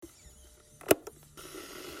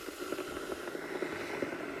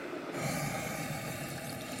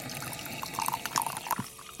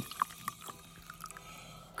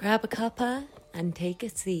Grab a cuppa and take a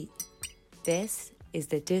seat. This is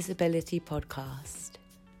the Disability Podcast.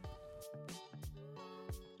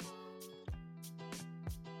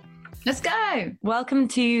 Let's go. Welcome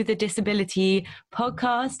to the Disability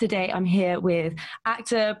Podcast. Today I'm here with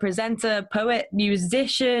actor, presenter, poet,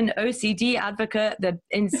 musician, OCD advocate, the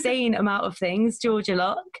insane amount of things, Georgia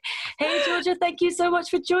Locke. Hey Georgia, thank you so much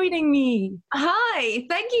for joining me. Hi,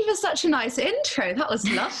 thank you for such a nice intro. That was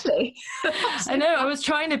lovely. I know, I was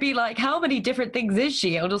trying to be like, how many different things is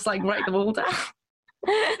she? I'll just like write them all down.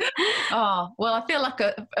 Oh, well, I feel like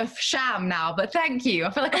a sham now, but thank you. I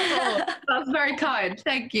feel like that's very kind.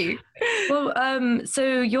 Thank you. Well,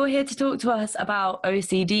 so you're here to talk to us about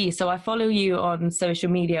OCD. So I follow you on social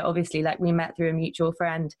media, obviously, like we met through a mutual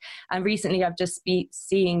friend. And recently I've just been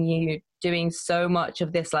seeing you doing so much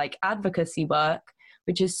of this like advocacy work,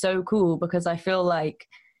 which is so cool because I feel like,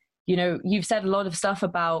 you know, you've said a lot of stuff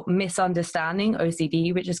about misunderstanding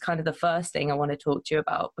OCD, which is kind of the first thing I want to talk to you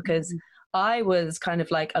about because I was kind of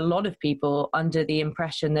like a lot of people under the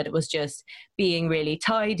impression that it was just being really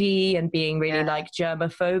tidy and being really like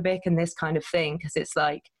germophobic and this kind of thing because it's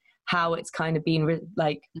like how it's kind of been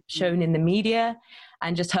shown in the media,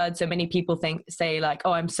 and just heard so many people say like,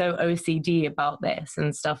 oh, I'm so OCD about this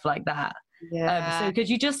and stuff like that. So could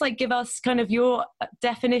you just like give us kind of your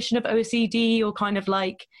definition of OCD or kind of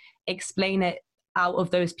like explain it out of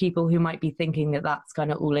those people who might be thinking that that's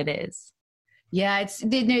kind of all it is? Yeah, it's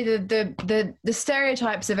the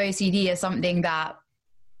stereotypes of OCD are something that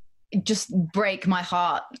just break my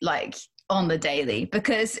heart like on the daily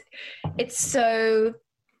because they're so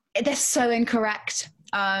incorrect.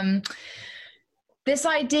 This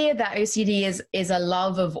idea that OCD is a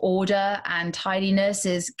love of order and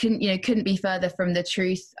tidiness couldn't be further from the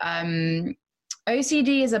truth.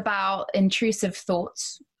 OCD is about intrusive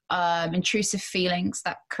thoughts. Intrusive feelings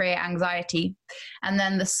that create anxiety, and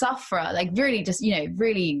then the sufferer like really just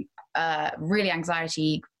really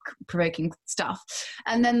anxiety provoking stuff,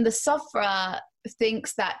 and then the sufferer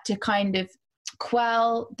thinks that to kind of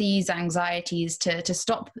quell these anxieties, to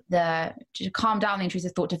calm down the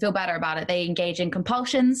intrusive thought, to feel better about it, they engage in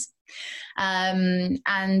compulsions,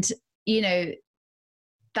 and you know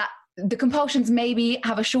that the compulsions maybe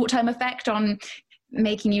have a short-term effect on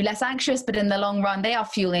making you less anxious, but in the long run they are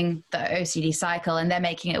fueling the OCD cycle and they're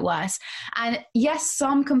making it worse. And yes,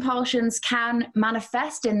 some compulsions can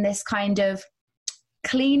manifest in this kind of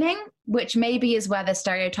cleaning, which maybe is where the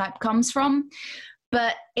stereotype comes from,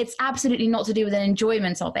 but it's absolutely not to do with an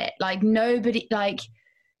enjoyment of it. Like nobody, like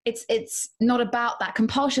it's not about that.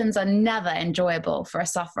 Compulsions are never enjoyable for a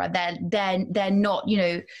sufferer. They're not,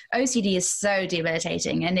 OCD is so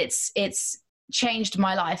debilitating, and it's changed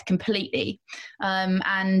my life completely.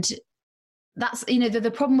 And that's,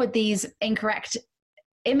 the problem with these incorrect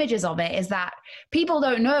images of it is that people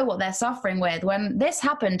don't know what they're suffering with. When this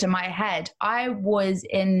happened to my head, I was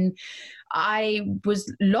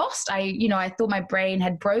lost. I thought my brain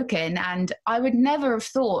had broken, and I would never have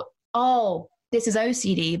thought, oh, this is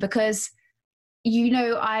OCD, because,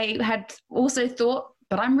 I had also thought,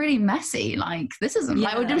 but I'm really messy. Like, this isn't,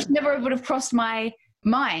 I would just never would have crossed my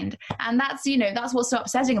mind. And that's what's so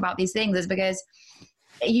upsetting about these things, is because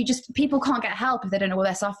people can't get help if they don't know what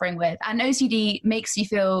they're suffering with. And OCD makes you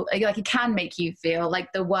feel like it can make you feel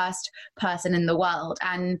like the worst person in the world.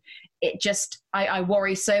 And it just, I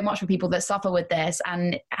worry so much for people that suffer with this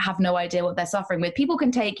and have no idea what they're suffering with. People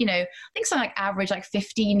can take, I think something like average, like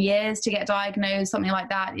 15 years to get diagnosed, something like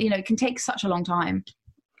that. It can take such a long time.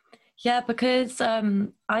 Yeah, because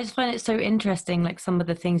I just find it so interesting, like some of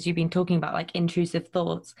the things you've been talking about, like intrusive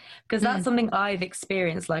thoughts, because that's something I've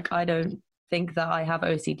experienced. Like, I don't think that I have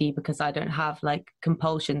OCD because I don't have like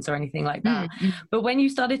compulsions or anything like that. But when you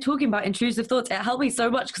started talking about intrusive thoughts, it helped me so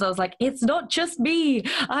much, because I was like, it's not just me.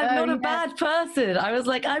 I'm not a bad person. I was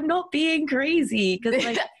like, I'm not being crazy. Because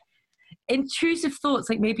like intrusive thoughts,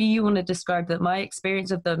 like maybe you want to describe that. My experience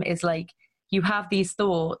of them is like, you have these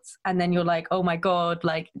thoughts and then you're like, oh my God,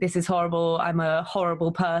 like this is horrible. I'm a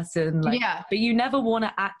horrible person. Like, but you never want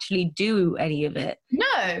to actually do any of it.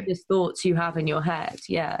 No. Just thoughts you have in your head.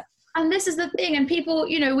 Yeah. And this is the thing. And people,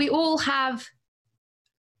 we all have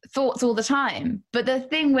thoughts all the time. But the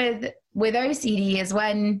thing with OCD is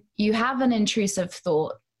when you have an intrusive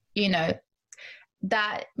thought,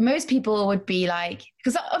 that most people would be like,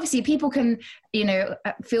 because obviously people can,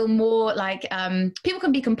 feel more like, people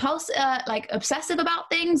can be compulsive, like obsessive about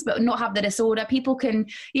things, but not have the disorder. People can,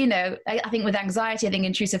 I think with anxiety, I think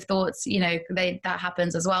intrusive thoughts, that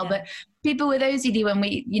happens as well. Yeah. But people with OCD, when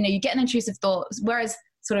you get an intrusive thought, whereas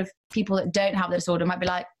sort of people that don't have the disorder might be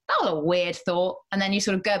like, that was a weird thought. And then you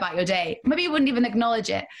sort of go about your day. Maybe you wouldn't even acknowledge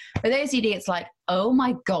it. With OCD, it's like, oh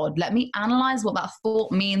my God, let me analyze what that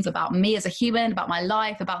thought means about me as a human, about my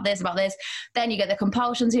life, about this, about this. Then you get the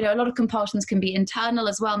compulsions. You know, a lot of compulsions can be internal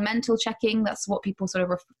as well. Mental checking, that's what people sort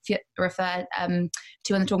of refer to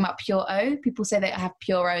when they're talking about pure O. People say they have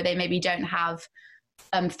pure O. They maybe don't have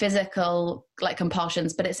physical like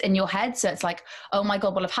compulsions, but it's in your head. So it's like, oh my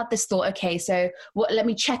God, well, I've had this thought. Okay, so let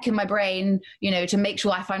me check in my brain, you know, to make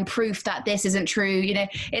sure I find proof that this isn't true. You know,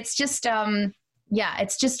 it's just,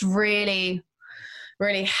 it's just really,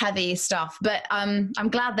 really heavy stuff. But I'm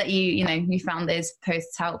glad that you found those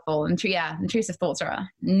posts helpful. And intrusive thoughts are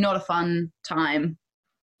not a fun time.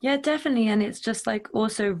 Yeah, definitely. And it's just like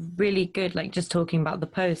also really good, like just talking about the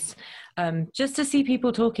posts, just to see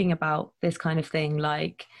people talking about this kind of thing,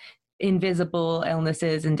 like invisible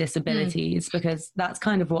illnesses and disabilities, because that's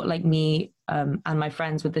kind of what like me and my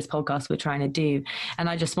friends with this podcast were trying to do. And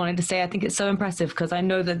I just wanted to say, I think it's so impressive because I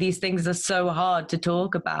know that these things are so hard to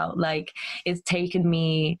talk about. Like it's taken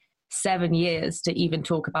me 7 years to even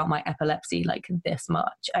talk about my epilepsy like this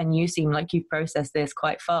much, and you seem like you've processed this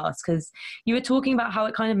quite fast, because you were talking about how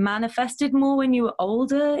it kind of manifested more when you were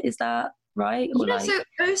older. Is that right? Or so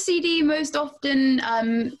OCD most often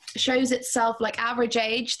shows itself, like average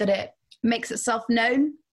age that it makes itself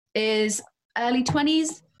known is early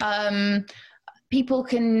 20s. People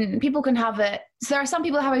can have it. So there are some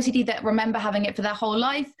people that have OCD that remember having it for their whole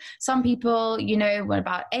life. Some people, when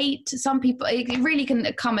about 8. Some people, it really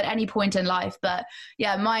can come at any point in life. But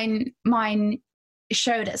yeah, mine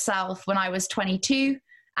showed itself when I was 22,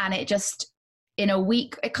 and it just in a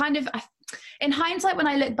week. It kind of, in hindsight, when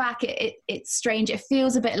I look back, it's strange. It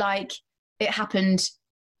feels a bit like it happened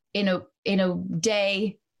in a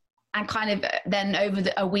day, and kind of then over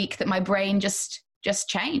a week that my brain just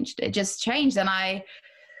changed. It just changed, and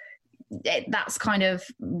that's kind of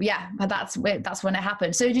that's when it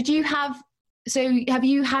happened. So have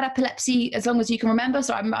you had epilepsy as long as you can remember?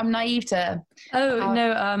 So I'm naive to.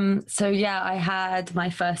 So yeah, I had my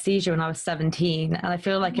first seizure when I was 17, and I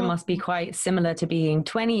feel like it must be quite similar to being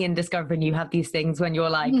 20 and discovering you have these things when you're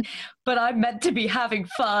like, but I'm meant to be having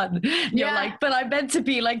fun. You're like, but I'm meant to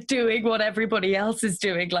be like doing what everybody else is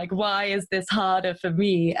doing. Like, why is this harder for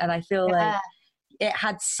me? And I feel like it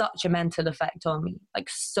had such a mental effect on me, like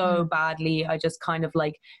so badly. I just kind of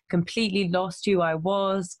like completely lost who I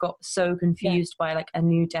was, got so confused by like a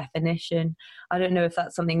new definition. I don't know if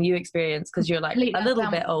that's something you experienced because you're like a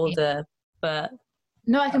little bit older, but.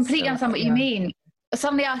 No, I completely understand what you mean.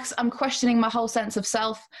 Suddenly I'm questioning my whole sense of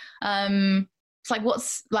self. It's like,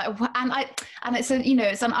 what's like, and it's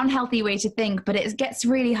it's an unhealthy way to think, but it gets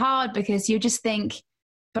really hard because you just think,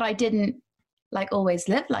 but I didn't like always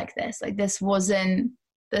live like this. Like this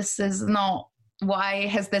is not, why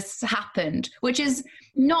has this happened? Which is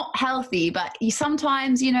not healthy, but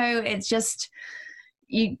sometimes, it's just,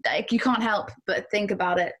 you can't help but think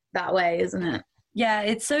about it that way, isn't it? Yeah,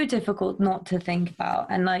 it's so difficult not to think about.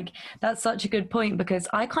 And like, that's such a good point, because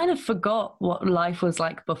I kind of forgot what life was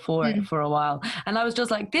like before it for a while. And I was just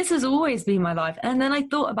like, this has always been my life. And then I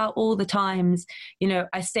thought about all the times,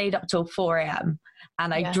 I stayed up till 4 a.m.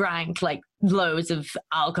 and I drank like loads of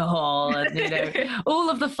alcohol and, all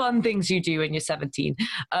of the fun things you do when you're 17.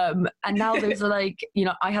 And now there's like,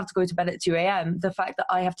 I have to go to bed at 2 a.m. The fact that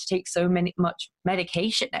I have to take much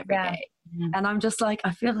medication every day. And I'm just like,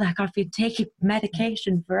 I feel like I've been taking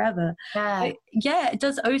medication forever. But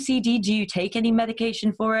does OCD, do you take any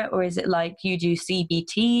medication for it? Or is it like you do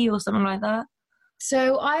CBT or something like that?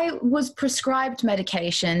 So I was prescribed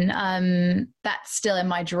medication that's still in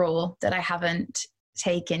my drawer that I haven't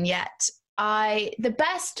taken yet. The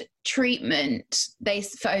best treatment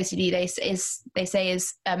for OCD they say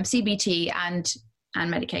is CBT and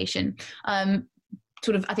medication.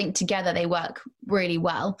 Sort of, I think together they work really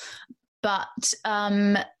well. But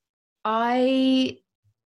sorry, I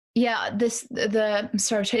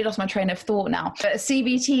totally lost my train of thought now. But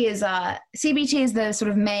CBT is the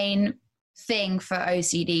sort of main thing for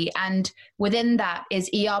OCD, and within that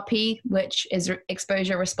is ERP, which is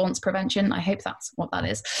exposure response prevention. I hope that's what that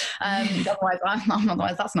is. Otherwise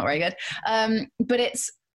that's not very good. But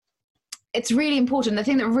it's really important. The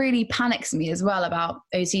thing that really panics me as well about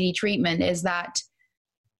OCD treatment is that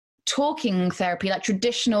talking therapy, like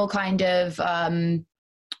traditional kind of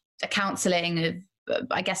counseling,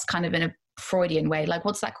 I guess kind of in a Freudian way, like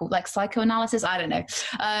what's that called, like psychoanalysis, I don't know,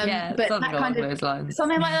 but that kind of those lines.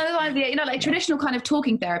 Something like those lines, like traditional kind of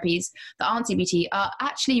talking therapies that aren't CBT are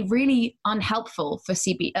actually really unhelpful for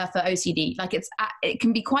OCD. Like it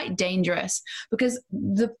can be quite dangerous, because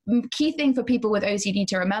the key thing for people with OCD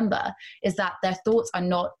to remember is that their thoughts are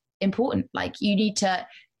not important. Like you need to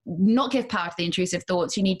not give power to the intrusive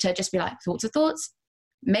thoughts. You need to just be like, thoughts are thoughts.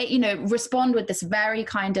 Respond with this very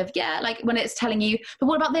kind of, like when it's telling you, but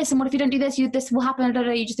what about this? And what if you don't do this? This will happen.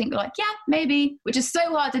 You just think like, yeah, maybe, which is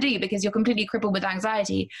so hard to do because you're completely crippled with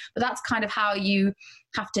anxiety. But that's kind of how you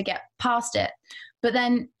have to get past it. But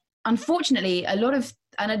then, unfortunately,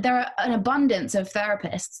 there are an abundance of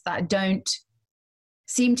therapists that don't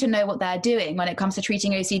seem to know what they're doing when it comes to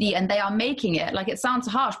treating OCD, and they are making it, like, it sounds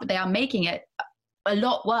harsh, but they are making it a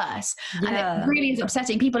lot worse. And it really is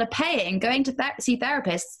upsetting. People are paying, going to see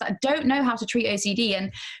therapists that don't know how to treat OCD.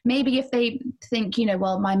 And maybe if they think,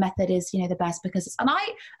 well, my method is, the best because and I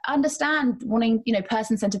understand wanting,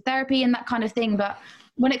 person-centered therapy and that kind of thing. But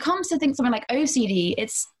when it comes to something like OCD,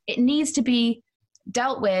 it needs to be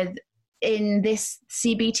dealt with in this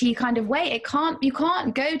CBT kind of way. You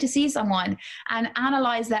can't go to see someone and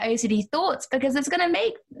analyze their OCD thoughts because it's going to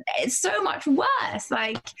make it so much worse.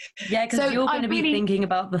 Because you're going to be thinking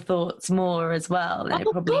about the thoughts more as well, and it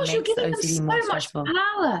probably makes you're giving OCD them more so much stressful.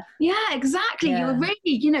 Power. Yeah, exactly. Yeah.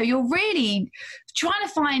 You're really trying to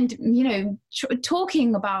find,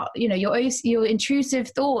 talking about, your intrusive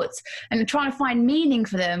thoughts and trying to find meaning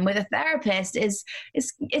for them with a therapist it's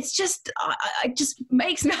just, it just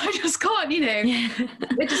makes me, I just can't,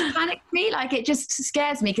 it just panics me. Like, it just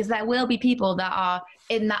scares me because there will be people that are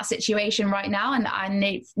in that situation right now, and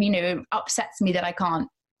it upsets me that I can't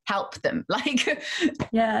help them. Well,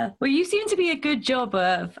 you seem to be a good job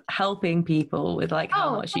of helping people with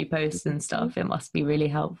how much you post and stuff. It must be really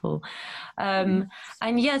helpful. So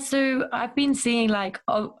I've been seeing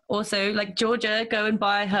also Georgia go and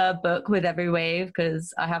buy her book With Every Wave,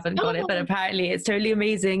 because I haven't got it, but apparently it's totally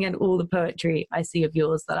amazing, and all the poetry I see of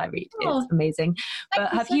yours that I read is amazing. But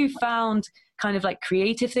have you found kind of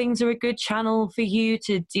creative things are a good channel for you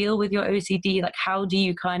to deal with your OCD? How do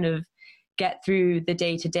you kind of get through the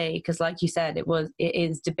day to day? Because like you said, it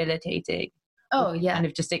is debilitating. Kind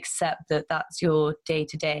of just accept that that's your day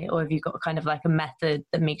to day, or have you got kind of a method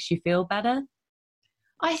that makes you feel better?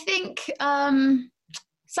 I think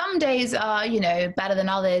some days are, better than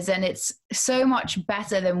others, and it's so much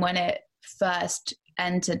better than when it first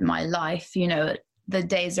entered my life. The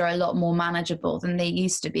days are a lot more manageable than they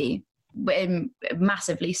used to be,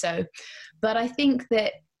 massively so. But I think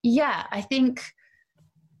that,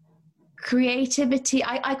 creativity,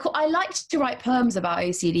 I like to write poems about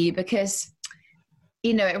OCD because,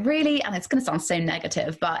 it really, and it's going to sound so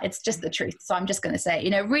negative, but it's just the truth. So I'm just going to say,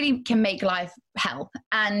 it really can make life hell.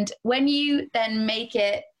 And when you then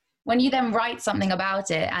write something about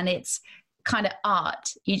it and it's kind of art,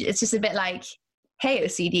 it's just a bit like, hey,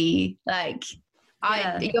 OCD,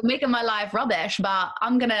 you're making my life rubbish, but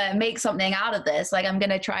I'm going to make something out of this. I'm going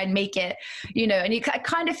to try and make it, and it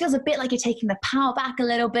kind of feels a bit like you're taking the power back a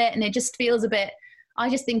little bit. And it just feels a bit, I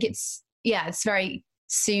just think it's very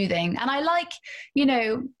soothing. And I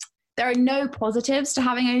there are no positives to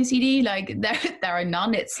having OCD. There are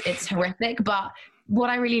none. It's horrific. But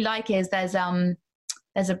what I really like is there's a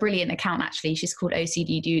brilliant account, actually. She's called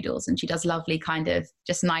OCD Doodles, and she does lovely kind of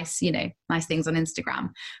just nice, nice things on Instagram.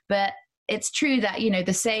 But it's true that,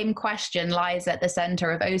 the same question lies at the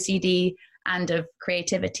center of OCD and of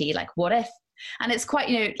creativity. What if? And it's quite,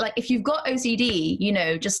 if you've got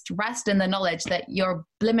OCD, just rest in the knowledge that you're a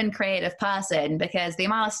blimmin' creative person, because the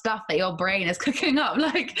amount of stuff that your brain is cooking up,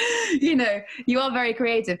 you are very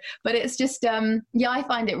creative. But it's just, I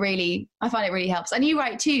find it really helps. And you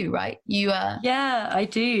write too, right? Yeah, I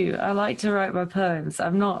do. I like to write my poems.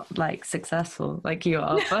 I'm not successful like you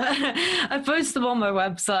are, but I post them on my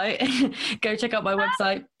website. Go check out my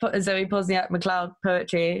website, Zoe Pozniak McLeod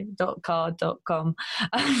poetry.card.com.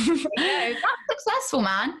 That's successful,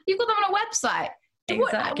 man. You've got them on a website.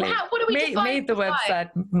 Exactly. What do we made the website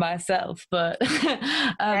myself, but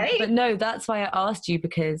but no, that's why I asked you,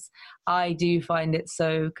 because I do find it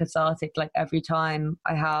so cathartic. Every time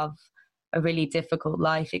I have a really difficult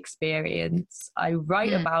life experience, I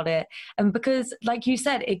write about it, and because, like you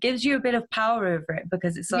said, it gives you a bit of power over it,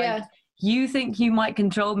 because it's you think you might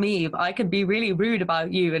control me, but I could be really rude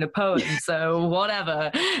about you in a poem, so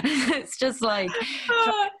whatever. It's just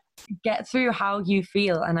get through how you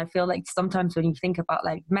feel. And I feel sometimes when you think about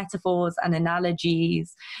metaphors and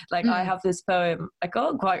analogies, I have this poem, I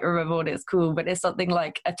can't quite remember what it's called, but it's something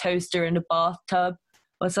like a toaster in a bathtub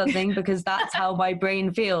or something, because that's how my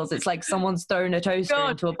brain feels. It's like someone's thrown a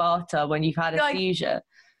toaster into a bathtub when you've had a seizure.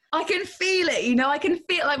 I can feel it, I can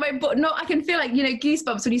feel I can feel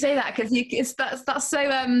goosebumps when you say that, because that's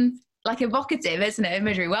so evocative, isn't it?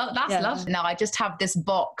 Imagery. Well, that's lovely. Now I just have this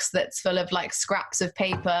box that's full of scraps of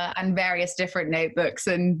paper and various different notebooks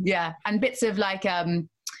and bits of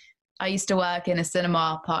I used to work in a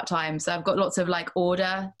cinema part-time, so I've got lots of like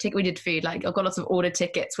we did food, like I've got lots of order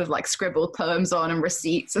tickets with like scribbled poems on and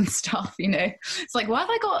receipts and stuff, you know. It's like, why have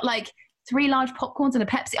I got like 3 large popcorns and a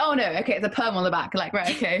Pepsi? Oh no, okay, it's a poem on the back, like, right,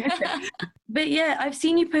 okay. But yeah, I've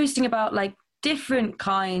seen you posting about like different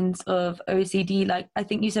kinds of OCD. Like I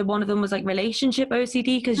think you said one of them was like relationship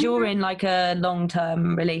OCD, because you're in like a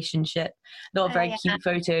long-term relationship. A lot of very cute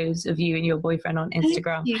photos of you and your boyfriend on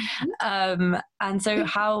Instagram. And so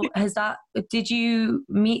how has that, did you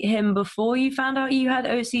meet him before you found out you had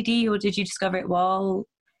OCD, or did you discover it while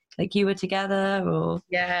like you were together? Or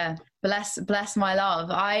yeah, bless my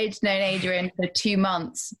love. I'd known Adrian for 2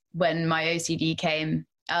 months when my OCD came,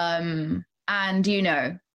 and you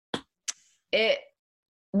know,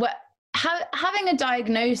 having a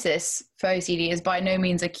diagnosis for OCD is by no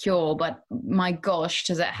means a cure, but my gosh,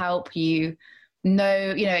 does it help you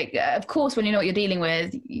know, of course, when you know what you're dealing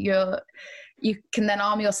with, you can then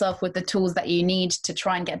arm yourself with the tools that you need to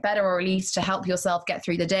try and get better, or at least to help yourself get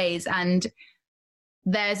through the days. And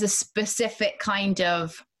there's a specific kind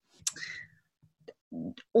of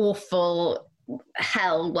awful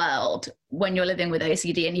hell world when you're living with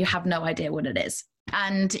OCD and you have no idea what it is.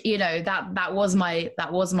 And you know, that was my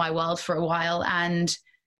world for a while. And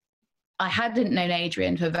I hadn't known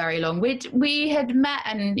Adrian for very long. We had met,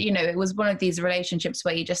 and you know, it was one of these relationships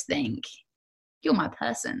where you just think, you're my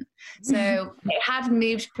person. So it had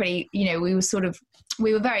moved pretty, you know, we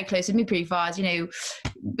were very close. It moved pretty fast, you know.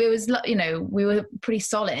 It was, you know, we were pretty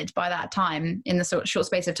solid by that time, in the sort of short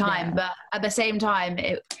space of time. Yeah. But at the same time,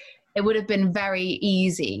 it would have been very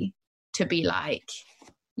easy to be like,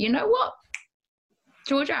 you know what,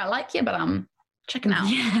 Georgia, I like you, but I'm checking out.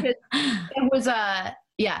 Yeah.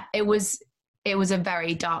 It was a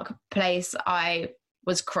very dark place. I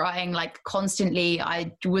was crying like constantly.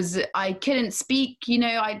 I couldn't speak, you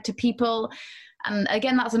know, to people. And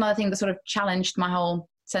again, that's another thing that sort of challenged my whole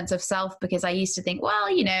sense of self, because I used to think, well,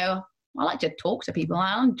 you know, I like to talk to people.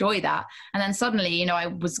 I enjoy that. And then suddenly, you know, I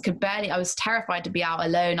was terrified to be out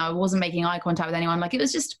alone. I wasn't making eye contact with anyone. Like, it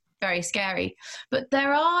was just very scary. But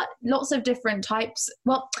there are lots of different types.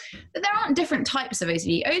 Well, there aren't different types of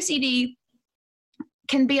OCD. OCD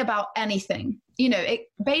can be about anything. You know, it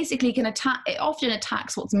basically it often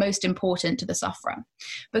attacks what's most important to the sufferer.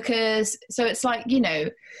 Because, so it's like, you know,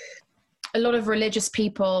 a lot of religious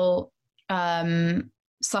people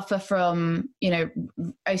suffer from, you know,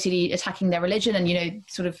 OCD attacking their religion, and, you know,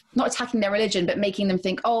 sort of not attacking their religion, but making them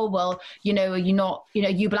think, oh, well, you know, you're not, you know,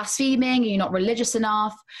 you blaspheming, you're not religious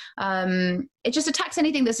enough. It just attacks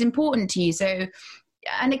anything that's important to you. So,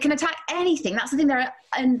 and it can attack anything. That's the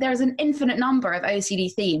thing. There's an infinite number of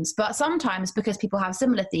OCD themes, but sometimes, because people have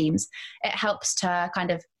similar themes, it helps to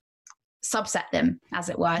kind of subset them, as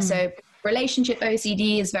it were. So relationship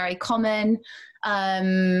OCD is very common.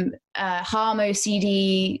 Harm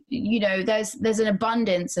OCD, you know, there's an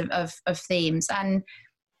abundance of themes. And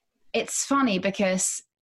it's funny because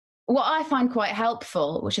what I find quite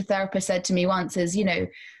helpful, which a therapist said to me once, is, you know,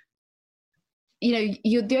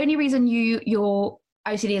 you're the only reason your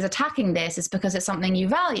OCD is attacking this is because it's something you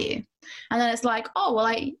value. And then it's like, oh,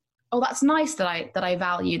 well, that's nice that I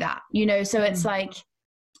value that, you know? So it's like,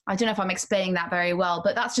 I don't know if I'm explaining that very well,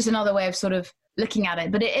 but that's just another way of sort of looking at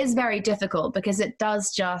it. But it is very difficult, because it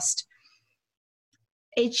just,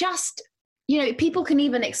 you know, people can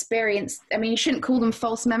even experience, I mean, you shouldn't call them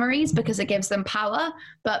false memories because it gives them power,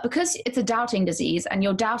 but because it's a doubting disease and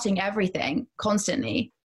you're doubting everything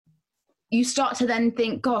constantly, you start to then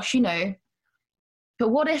think, gosh, you know, but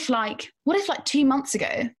what if like 2 months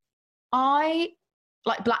ago, I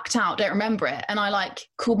like blacked out, don't remember it, and I like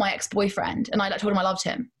called my ex-boyfriend and I like told him I loved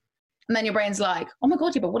him. And then your brain's like, oh my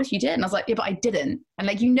God, yeah, but what if you did? And I was like, yeah, but I didn't. And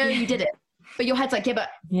like, you know, you did it, but your head's like,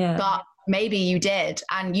 yeah, but maybe you did.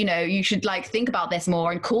 And, you know, you should like think about this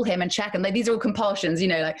more and call him and check. And like, these are all compulsions, you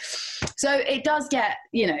know, like, so it does get,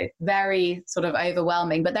 you know, very sort of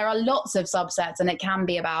overwhelming, but there are lots of subsets, and it can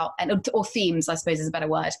be about, or themes, I suppose is a better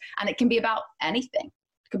word. And it can be about anything.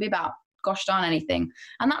 It could be about, gosh darn, anything.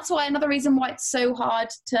 And that's why, another reason why it's so hard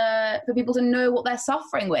for people to know what they're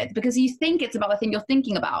suffering with, because you think it's about the thing you're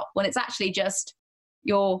thinking about, when it's actually just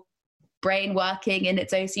your brain working in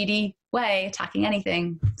its OCD way, attacking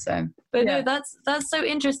anything. So, but yeah. No, that's so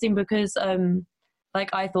interesting, because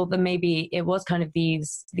like I thought that maybe it was kind of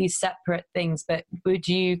these separate things, but would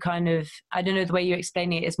you kind of, I don't know, the way you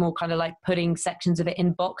explain it is more kind of like putting sections of it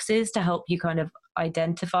in boxes to help you kind of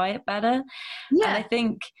identify it better. Yeah. And I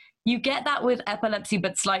think you get that with epilepsy,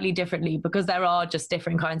 but slightly differently, because there are just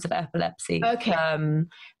different kinds of epilepsy. Okay.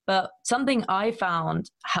 But something I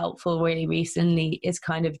found helpful really recently is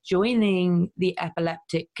kind of joining the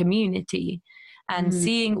epileptic community. and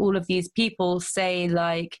seeing all of these people say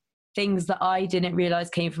like things that I didn't realize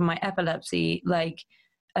came from my epilepsy, like,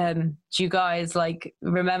 do you guys like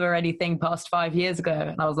remember anything past 5 years ago?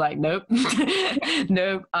 And I was like, nope.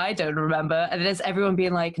 Nope, I don't remember. And there's everyone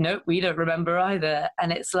being like, nope, we don't remember either.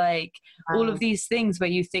 And it's like all of these things where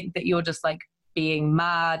you think that you're just like being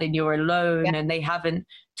mad and you're alone, and they haven't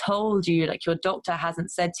told you, like your doctor hasn't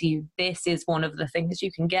said to you, this is one of the things you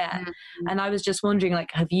can get. And I was just wondering,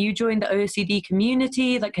 like, have you joined the OCD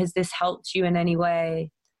community? Like, has this helped you in any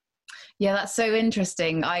way? Yeah, that's so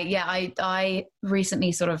interesting. I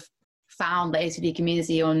recently sort of found the OCD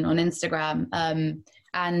community on Instagram.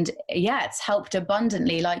 And yeah, it's helped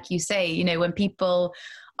abundantly. Like you say, you know, when people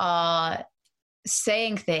are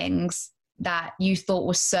saying things that you thought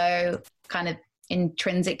was so kind of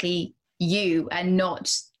intrinsically you and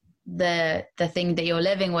not the thing that you're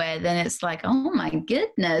living with, and it's like, oh my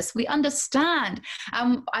goodness, we understand.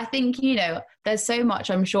 I think, you know, there's so much,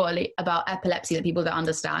 I'm sure, about epilepsy that people don't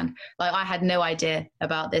understand. Like, I had no idea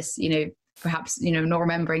about this, you know, perhaps, you know, not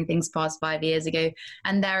remembering things past 5 years ago.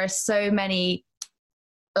 And there are so many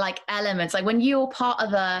like elements, like when you're part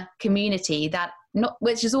of a community that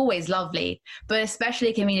which is always lovely, but especially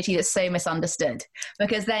a community that's so misunderstood,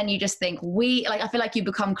 because then you just think I feel like you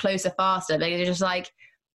become closer faster, because you're just like,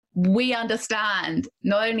 we understand.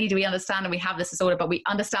 Not only do we understand and we have this disorder, but we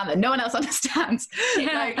understand that no one else understands.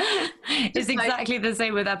 Yeah. It's exactly the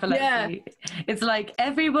same with epilepsy. Yeah. It's like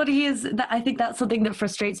everybody is that. I think that's something that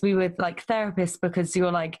frustrates me with like therapists, because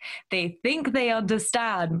you're like, they think they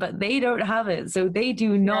understand, but they don't have it. So they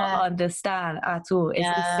do not understand at all. It's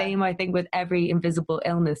the same, I think, with every invisible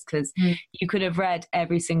illness, because you could have read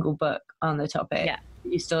every single book on the topic. Yeah.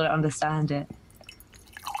 You still don't understand it.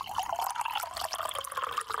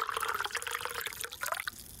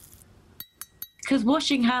 Because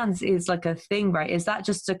washing hands is like a thing, right? Is that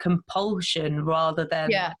just a compulsion rather than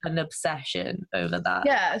an obsession over that?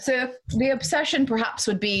 Yeah, so the obsession perhaps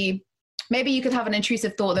would be, maybe you could have an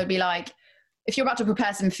intrusive thought that would be like, if you're about to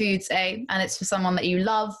prepare some food, say, and it's for someone that you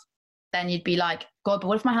love, then you'd be like, God, but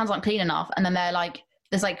what if my hands aren't clean enough? And then they're like,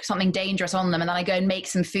 there's like something dangerous on them, and then I go and make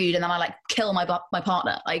some food, and then I like kill my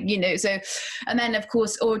partner, like, you know. So, and then of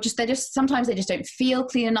course, or just sometimes they just don't feel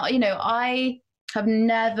clean enough. You know, I have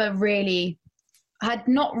never really had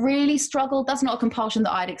not really struggled. That's not a compulsion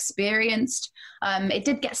that I'd experienced. It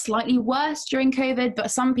did get slightly worse during COVID,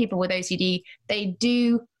 but some people with OCD, they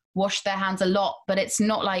do wash their hands a lot, but it's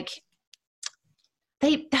not like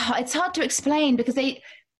it's hard to explain, because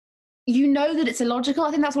you know that it's illogical.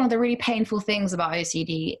 I think that's one of the really painful things about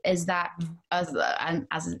OCD, is that as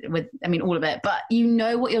with, I mean, all of it, but you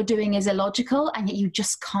know what you're doing is illogical, and yet you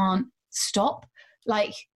just can't stop.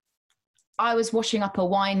 Like, I was washing up a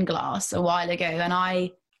wine glass a while ago, and I've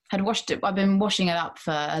been washing it up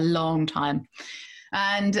for a long time.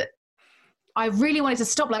 And I really wanted to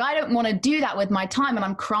stop. Like, I don't want to do that with my time, and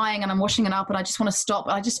I'm crying and I'm washing it up and I just want to stop.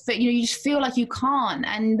 I just, you know, you just feel like you can't.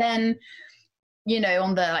 And then, you know,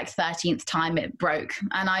 on the like 13th time it broke,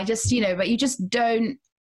 and I just, you know, but you just don't,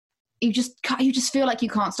 you just feel like you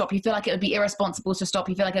can't stop. You feel like it would be irresponsible to stop.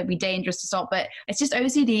 You feel like it would be dangerous to stop, but it's just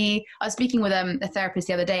OCD. I was speaking with a therapist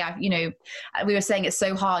the other day. We were saying it's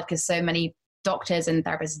so hard because so many doctors and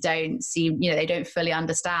therapists don't seem, you know, they don't fully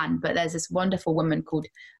understand. But there's this wonderful woman called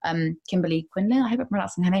Kimberly Quinlan. I hope I'm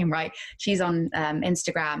pronouncing her name right. She's on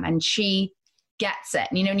Instagram, and she gets it.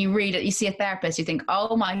 And, you know, when you read it, you see a therapist, you think,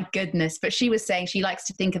 oh my goodness. But she was saying she likes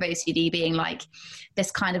to think of OCD being like this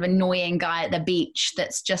kind of annoying guy at the beach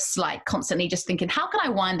that's just like constantly just thinking, how can I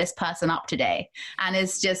wind this person up today? And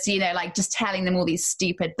is just, you know, like just telling them all these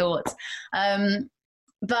stupid thoughts.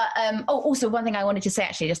 Also one thing I wanted to say,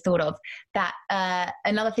 actually just thought of that,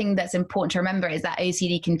 another thing that's important to remember is that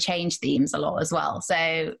OCD can change themes a lot as well.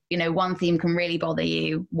 So, you know, one theme can really bother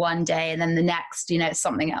you one day, and then the next, you know, it's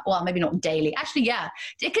something, well, maybe not daily. Actually, yeah,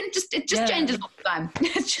 it just changes all the time.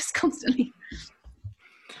 It's just constantly.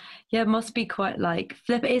 Yeah, it must be quite like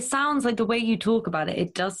flip. It sounds like the way you talk about it,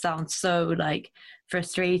 it does sound so like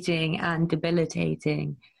frustrating and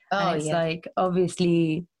debilitating. Oh, and it's like,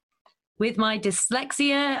 obviously, with my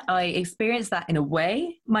dyslexia, I experienced that in a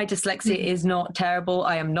way. My dyslexia is not terrible.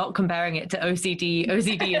 I am not comparing it to OCD.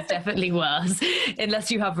 OCD is definitely worse. Unless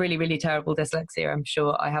you have really, really terrible dyslexia, I'm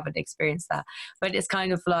sure I haven't experienced that. But it's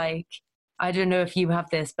kind of like, I don't know if you have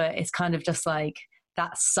this, but it's kind of just like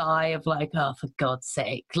that sigh of like, oh, for God's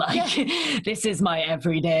sake, like this is my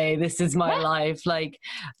everyday, this is my life. Like,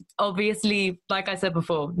 obviously, like I said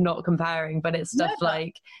before, not comparing, but it's stuff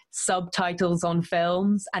like subtitles on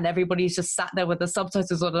films, and everybody's just sat there with the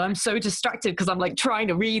subtitles on, and I'm so distracted because I'm like trying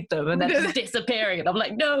to read them and they're just disappearing, and I'm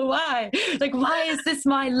like, no, why? Like, why is this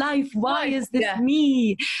my life? Why is this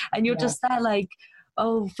me? And you're just there like,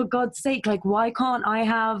 oh, for God's sake, like, why can't I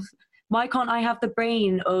have the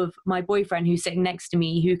brain of my boyfriend who's sitting next to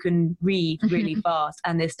me who can read really fast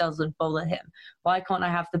and this doesn't bother him? Why can't I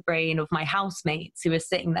have the brain of my housemates who are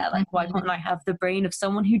sitting there? Like, why can't I have the brain of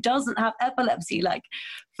someone who doesn't have epilepsy? Like,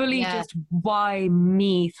 fully just why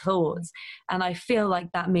me thoughts. And I feel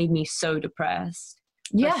like that made me so depressed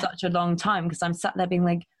for such a long time, because I'm sat there being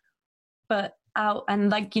like, but out, and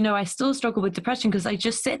like, you know, I still struggle with depression because I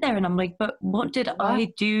just sit there and I'm like, but what did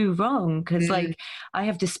I do wrong? Because like I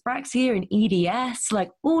have dyspraxia and EDS,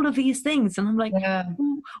 like all of these things, and I'm like,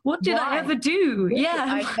 what did I ever do?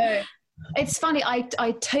 I know. It's funny, I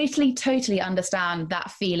totally understand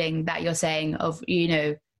that feeling that you're saying of, you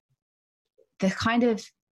know, the kind of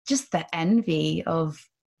just the envy of,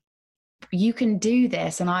 you can do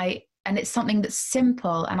this and it's something that's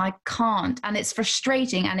simple and I can't, and it's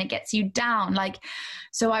frustrating and it gets you down. Like,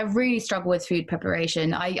 so I really struggle with food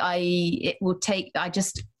preparation. It's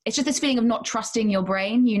just this feeling of not trusting your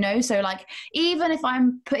brain, you know? So like, even if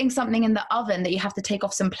I'm putting something in the oven that you have to take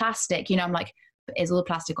off some plastic, you know, I'm like, is all the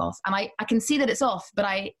plastic off? And I can see that it's off, but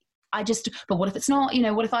but what if it's not, you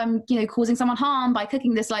know, what if I'm, you know, causing someone harm by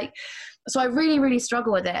cooking this? Like, so I really, really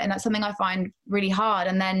struggle with it. And that's something I find really hard.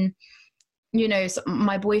 And then, you know, so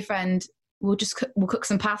my boyfriend will cook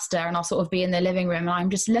some pasta, and I'll sort of be in the living room and I'm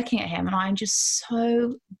just looking at him and I'm just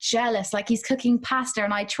so jealous. Like, he's cooking pasta,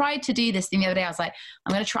 and I tried to do this thing the other day. I was like,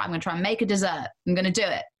 I'm going to try and make a dessert. I'm going to do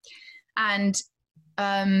it. And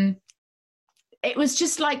it was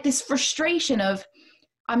just like this frustration of,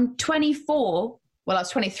 I'm 24. Well, I was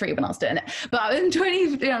 23 when I was doing it, but I'm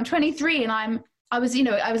 23 and I was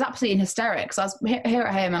absolutely in hysterics. I was here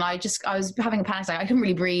at home and I was having a panic attack. I couldn't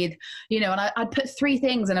really breathe, you know, and I'd put 3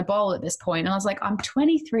 things in a bowl at this point. And I was like, I'm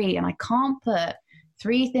 23 and I can't put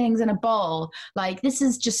 3 things in a bowl. Like, this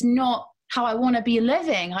is just not how I want to be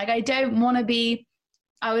living. Like, I don't want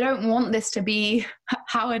this to be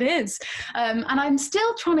how it is. And I'm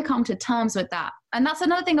still trying to come to terms with that. And that's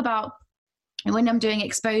another thing about when I'm doing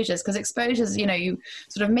exposures, because exposures, you know, you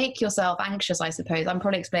sort of make yourself anxious, I suppose. I'm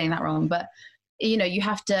probably explaining that wrong, but you know, you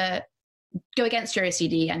have to go against your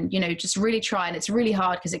OCD and, you know, just really try. And it's really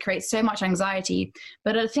hard because it creates so much anxiety.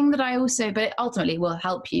 But a thing that but it ultimately will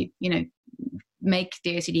help you, you know, make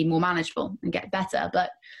the OCD more manageable and get better. But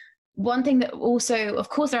one thing that also, of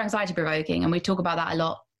course, they're anxiety provoking, and we talk about that a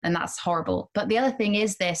lot, and that's horrible. But the other thing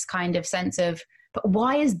is this kind of sense of, but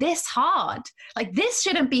why is this hard? Like, this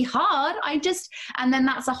shouldn't be hard. And then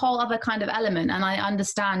that's a whole other kind of element. And I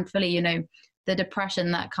understand fully, you know, the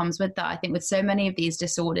depression that comes with that. I think with so many of these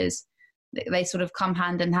disorders, they sort of come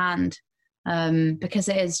hand in hand, because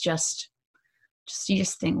it is just you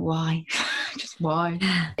just think, why? Just why?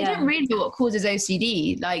 They don't really know what causes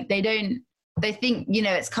OCD. Like, they think, you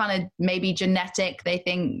know, it's kind of maybe genetic. They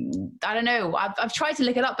think, I don't know. I've tried to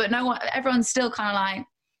look it up, but everyone's still kind of like,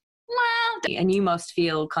 well. And you must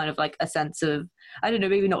feel kind of like a sense of, I don't know,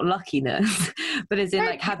 maybe not luckiness, but as in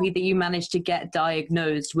like happy that you managed to get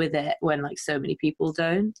diagnosed with it when like so many people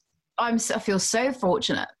don't. I feel so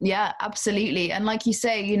fortunate. Yeah, absolutely. And like you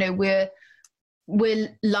say, you know,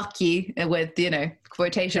 we're lucky with, you know,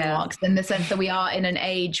 quotation marks, in the sense that we are in an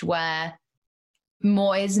age where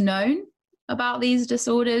more is known about these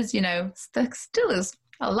disorders. You know, there still is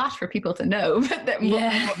a lot for people to know, but that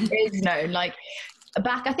more is known. Like,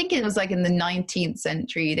 back, I think it was like in the 19th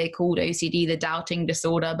century, they called OCD the doubting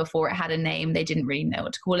disorder before it had a name. They didn't really know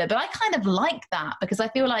what to call it. But I kind of like that, because I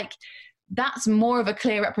feel like that's more of a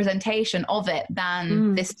clear representation of it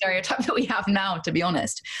than this stereotype that we have now, to be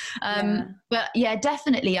honest. But yeah,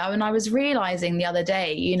 definitely. When I was realizing the other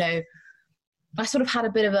day, you know, I sort of had a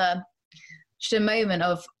bit of a moment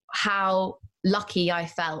of how lucky I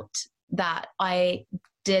felt that I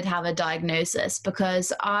did have a diagnosis,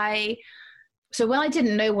 because so when I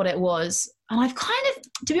didn't know what it was, and I've kind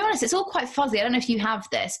of, to be honest, it's all quite fuzzy. I don't know if you have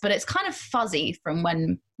this, but it's kind of fuzzy from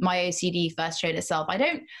when my OCD first showed itself. I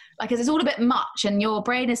don't, like, it's all a bit much, and your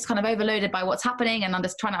brain is kind of overloaded by what's happening, and I'm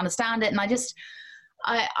just trying to understand it. And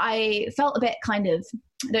I felt a bit kind of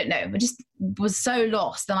I don't know, I just was so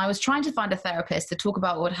lost. And I was trying to find a therapist to talk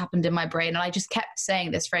about what happened in my brain. And I just kept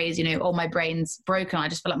saying this phrase, you know, oh, my brain's broken. I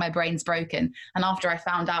just feel like my brain's broken. And after I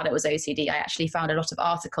found out it was OCD, I actually found a lot of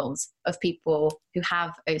articles of people who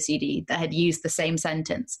have OCD that had used the same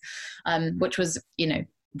sentence, which was, you know,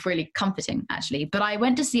 really comforting actually. But I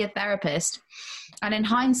went to see a therapist, and in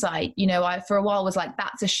hindsight, you know, I for a while was like,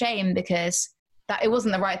 that's a shame, because that it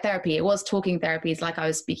wasn't the right therapy. It was talking therapies like I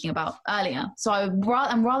was speaking about earlier. So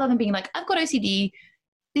rather than being like, I've got OCD,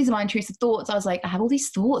 these are my intrusive thoughts, I was like, I have all these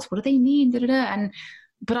thoughts, what do they mean?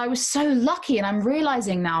 But I was so lucky, and I'm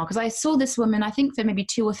realizing now, because I saw this woman, I think for maybe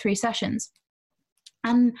 2 or 3 sessions,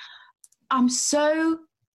 and I'm so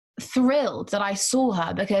thrilled that I saw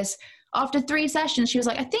her, because after 3 sessions, she was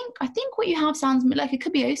like, I think what you have sounds like it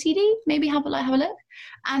could be OCD. Maybe have a look.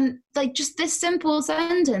 And like, just this simple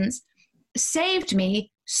sentence saved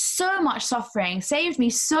me so much suffering, saved me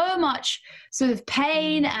so much sort of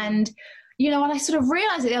pain. And, you know, and I sort of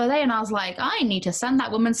realized it the other day, and I was like, I need to send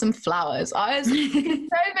that woman some flowers. I was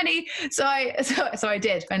so I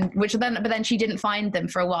did. But then she didn't find them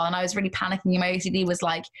for a while, and I was really panicking. My OCD was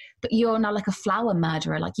like, but you're now like a flower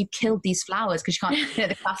murderer. Like, you killed these flowers because you can't, you know,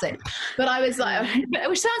 the classic. But I was like,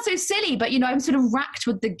 which sounds so silly, but, you know, I'm sort of racked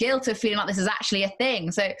with the guilt of feeling like this is actually a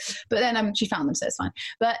thing. So, but then she found them, so it's fine.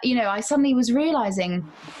 But, you know, I suddenly was realizing,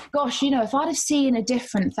 gosh, you know, if I'd have seen a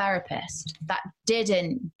different therapist that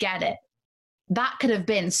didn't get it, that could have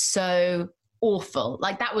been so awful.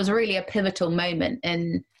 Like, that was really a pivotal moment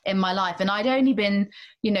in my life. And I'd only been,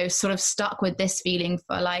 you know, sort of stuck with this feeling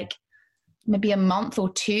for like maybe a month or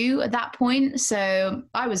 2 at that point. So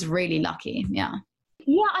I was really lucky. Yeah.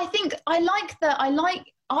 Yeah. I think I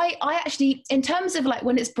actually, in terms of like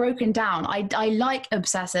when it's broken down, I like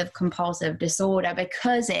obsessive compulsive disorder,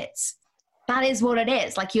 because that is what it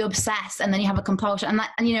is. Like, you obsess and then you have a compulsion,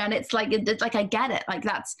 and you know, and it's like I get it. Like,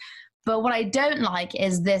 but what I don't like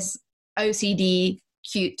is this OCD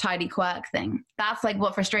cute, tidy quirk thing. That's like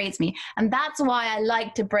what frustrates me. And that's why I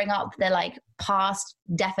like to bring up the like past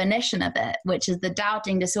definition of it, which is the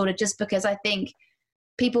doubting disorder, just because I think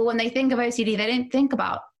people, when they think of OCD, they don't think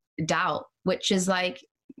about doubt, which is like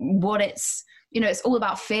what it's, you know, it's all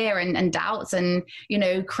about fear and doubts and, you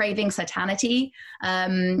know, craving satiety.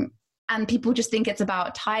 And people just think it's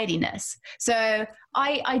about tidiness. So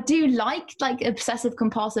I do like obsessive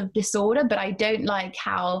compulsive disorder, but I don't like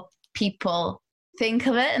how people think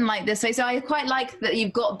of it in like this way. So I quite like that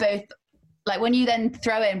you've got both. Like, when you then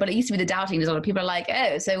throw in, but it used to be the doubting disorder, people are like,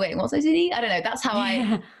 oh, so wait, what's OCD? I don't know. That's how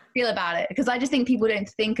I feel about it. Because I just think people don't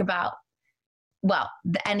think about, well,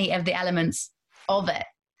 any of the elements of it.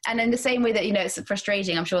 And in the same way that, you know, it's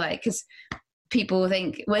frustrating, I'm sure, like, because people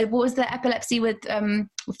think, what was the epilepsy with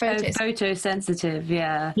photos? Photosensitive,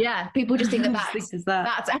 yeah. Yeah, people just think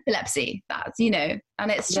that's epilepsy. That's, you know, and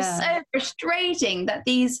it's just so frustrating that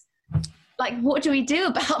these, like, what do we do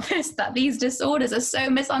about this? That these disorders are so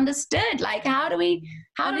misunderstood. Like, how do we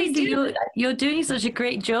do? You're doing such a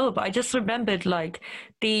great job. I just remembered, like,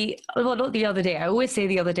 not the other day. I always say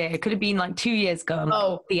the other day. It could have been like 2 years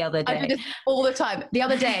ago. The other day. I do this all the time. The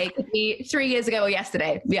other day could be 3 years ago or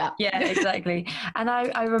yesterday. Yeah. Yeah, exactly. And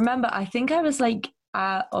I remember, I think I was like,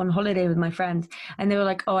 on holiday with my friends, and they were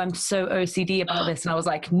like, oh, I'm so OCD about this, and I was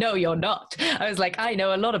like, no, you're not. I was like, I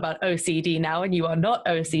know a lot about OCD now, and you are not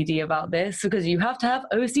OCD about this, because you have to have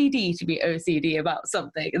OCD to be OCD about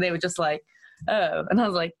something. And they were just like, oh. And I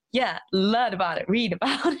was like, yeah, learn about it, read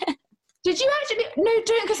about it. Did you actually? No,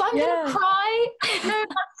 don't, because I'm going to cry. No,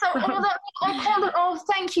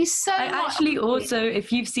 thank you so much. I actually also,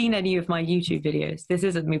 if you've seen any of my YouTube videos, this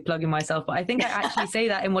isn't me plugging myself, but I think I actually say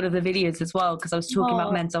that in one of the videos as well, because I was talking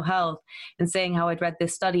about mental health and saying how I'd read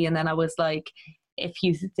this study, and then I was like, if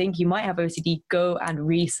you think you might have OCD, go and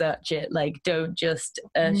research it. Like, don't just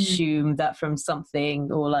assume that from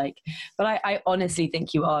something, or like, but I honestly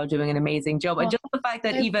think you are doing an amazing job. And just the fact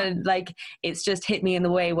that even like, it's just hit me in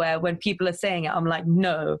the way where when people are saying it, I'm like,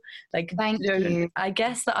 no, like, thank you. I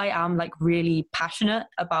guess that I am like really passionate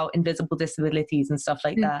about invisible disabilities and stuff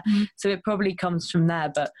like that. So it probably comes from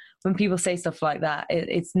there. But when people say stuff like that,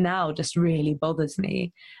 it's now just really bothers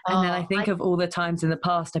me. And then I think of all the times in the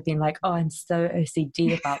past I've been like, oh, I'm so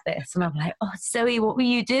OCD about this. And I'm like, oh, Zoe, what were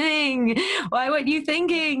you doing? Why weren't you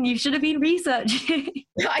thinking? You should have been researching.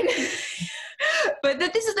 I know. But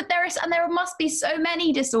this is there must be so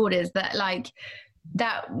many disorders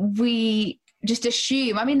that we just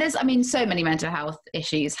assume. I mean, so many mental health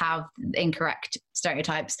issues have incorrect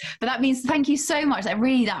stereotypes, but that means, thank you so much. That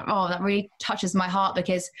really touches my heart,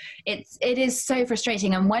 because it is so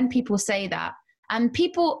frustrating. And when people say that, and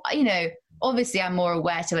people, you know, obviously I'm more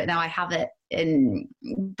aware to it now, I have it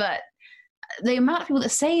but the amount of people that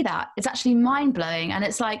say that, it's actually mind-blowing. And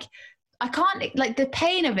it's like, I can't, like, the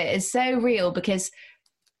pain of it is so real, because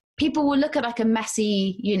people will look at like a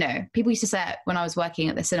messy, you know, people used to say it when I was working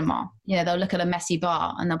at the cinema, you know, they'll look at a messy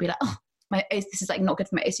bar and they'll be like, oh, this is like not good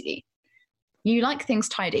for my OCD. You like things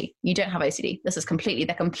tidy. You don't have OCD.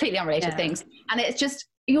 They're completely unrelated things. And it's just,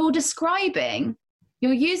 you're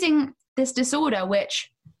using this disorder,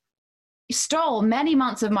 which stole many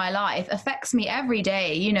months of my life, affects me every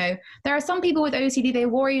day. You know, there are some people with OCD, they're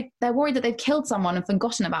worried that they've killed someone and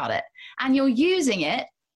forgotten about it. And you're using it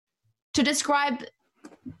to describe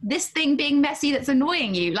this thing being messy that's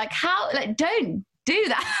annoying you. Like, how, like, don't do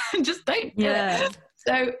that. Just don't do it.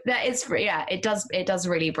 So that is, it does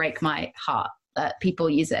really break my heart that people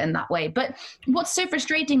use it in that way. But what's so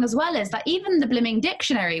frustrating as well is that even the blooming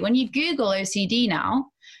dictionary, when you Google OCD now,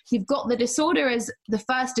 you've got the disorder as the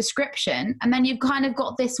first description, and then you've kind of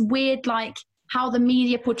got this weird, like, how the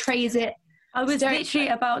media portrays it. I was literally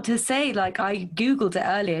about to say, like, I Googled it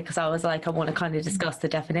earlier because I was like, I want to kind of discuss the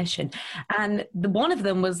definition. And one of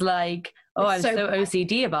them was like, oh, I'm so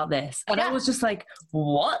OCD about this. And I was just like,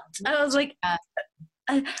 what? And I was like,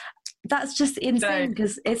 that's just insane,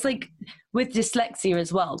 because it's like with dyslexia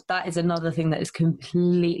as well, that is another thing that is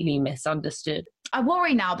completely misunderstood. I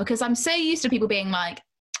worry now because I'm so used to people being like,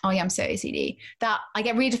 oh yeah, I'm so OCD, that I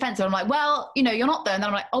get really defensive. I'm like, well, you know, you're not there. And then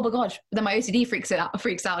I'm like, oh my God, then my OCD freaks out.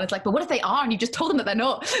 And it's like, but what if they are and you just told them that they're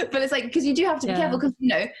not? But it's like, because you do have to be careful, because, you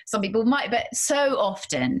know, some people might, but so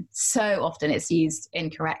often it's used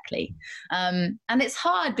incorrectly. And it's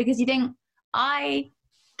hard because you think, I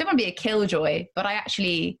don't want to be a killjoy, but I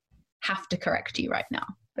actually have to correct you right now,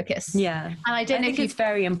 because and I don't know if it's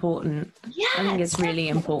very important. I think it's really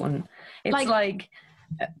important. It's like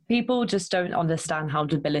people just don't understand how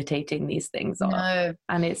debilitating these things are.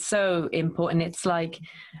 And it's so important. It's like,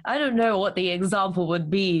 I don't know what the example would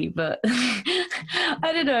be, but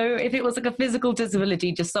I don't know if it was like a physical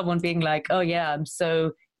disability, just someone being like, oh yeah, I'm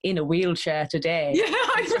so in a wheelchair today.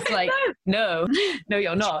 It's just like, no,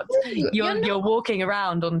 you're not. You're walking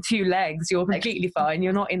around on two legs. You're completely fine.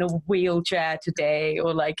 You're not in a wheelchair today,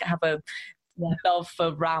 or like have a love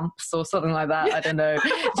for ramps or something like that. I don't know.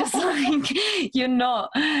 Just like, you're not.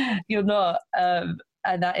 And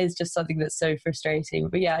that is just something that's so frustrating.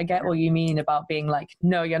 But yeah, I get what you mean about being like,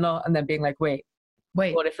 no, you're not. And then being like, wait,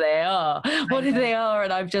 what if they are? What if they are?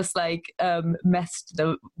 And I've just like messed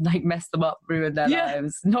them up, ruined their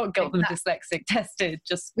lives, not got them dyslexic tested.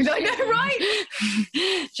 Just I know,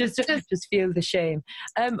 right? just feel the shame.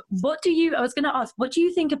 I was going to ask, what do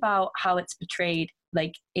you think about how it's portrayed,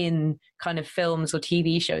 like in kind of films or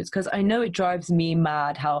TV shows? Because I know it drives me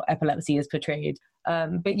mad how epilepsy is portrayed.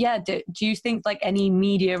 But yeah, do you think like any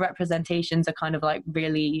media representations are kind of like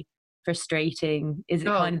really frustrating? Is it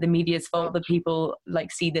kind of the media's fault that people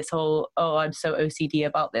like see this whole, oh, I'm so OCD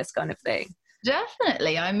about this kind of thing?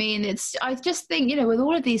 Definitely. I mean, I just think, you know, with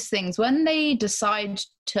all of these things, when they decide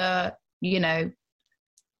to, you know,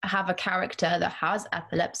 have a character that has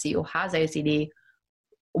epilepsy or has OCD,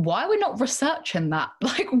 why are we not researching that?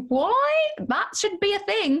 Like, why? That should be a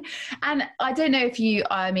thing. And I don't know if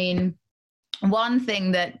I mean, one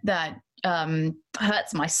thing that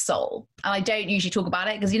hurts my soul, and I don't usually talk about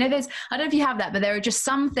it because, you know, I don't know if you have that, but there are just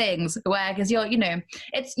some things where, because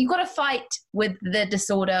you've got to fight with the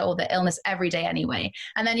disorder or the illness every day anyway,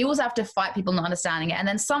 and then you also have to fight people not understanding it, and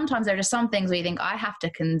then sometimes there are just some things where you think, I have to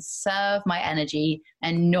conserve my energy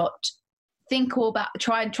and not think all about,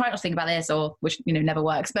 try not to think about this, or which, you know, never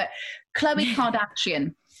works. But Khloe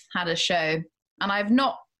Kardashian had a show, and I've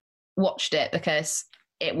not watched it because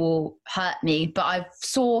it will hurt me, but I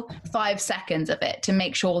saw 5 seconds of it to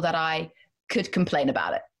make sure that I could complain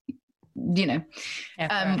about it, you know.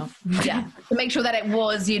 To make sure that it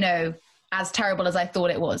was, you know, as terrible as I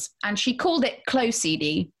thought it was. And she called it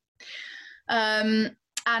Clocd. And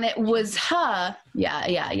it was her.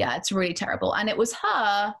 It's really terrible. And it was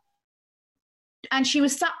her. And she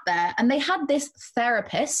was sat there, and they had this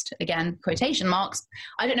therapist, again, quotation marks.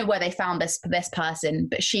 I don't know where they found this person,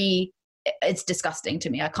 but it's disgusting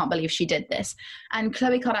to me. I can't believe she did this. And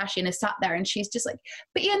Khloe Kardashian is sat there, and she's just like,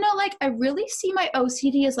 but you know, like, I really see my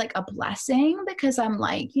OCD as like a blessing, because I'm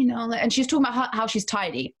like, you know, like, and she's talking about how she's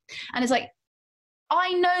tidy. And it's like,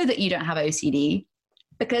 I know that you don't have OCD,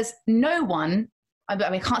 because no one, I mean,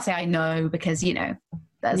 I can't say I know, because, you know,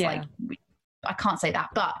 there's like, I can't say that,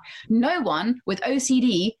 but no one with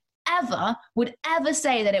OCD ever would ever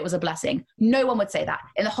say that it was a blessing. No one would say that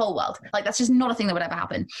in the whole world. Like, that's just not a thing that would ever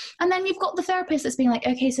happen. And then you've got the therapist that's being like,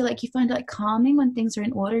 okay, so like you find it like calming when things are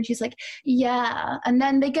in order. And she's like, yeah. And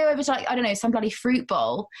then they go over to like, I don't know, some bloody fruit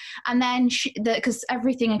bowl. And then because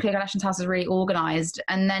everything in Khloe Kardashian's house is really organized.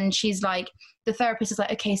 And then she's like, the therapist is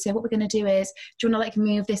like, okay, so what we're going to do is, do you want to like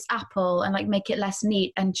move this apple and like make it less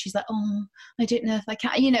neat? And she's like, oh, I don't know if I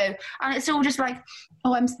can, you know. And it's all just like,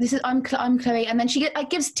 oh, I'm Khloe. And then she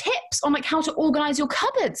gives tips on like how to organize your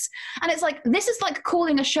cupboards. And it's like, this is like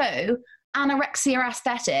calling a show anorexia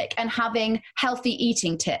aesthetic and having healthy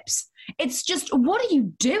eating tips. It's just, what are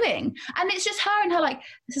you doing? And it's just her and her like,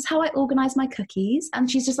 this is how I organize my cookies. And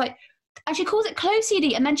she's just like, and she calls it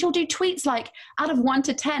CloCD, and then she'll do tweets like, out of 1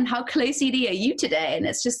 to 10, how CloCD are you today? And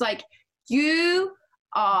it's just like, you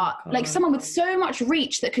are like someone with so much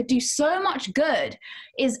reach that could do so much good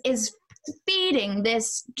is feeding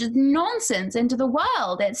this just nonsense into the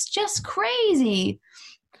world. It's just crazy.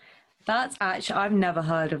 That's actually, I've never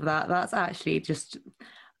heard of that. That's actually just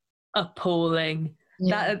appalling.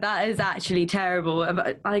 Yeah. That is actually terrible.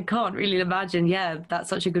 I can't really imagine. Yeah, that's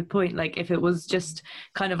such a good point. Like, if it was just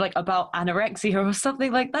kind of like about anorexia or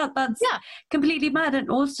something like that, that's completely mad. And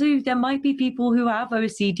also, there might be people who have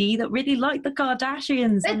OCD that really like the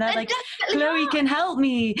Kardashians, and they're like, Khloe can help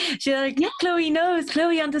me. She's like, Khloe knows,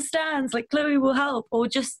 Khloe understands, like Khloe will help. Or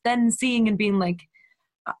just then seeing and being like,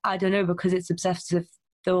 I don't know, because it's obsessive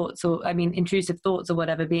thoughts, or I mean intrusive thoughts or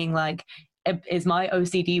whatever, being like, is my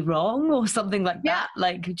OCD wrong or something like that?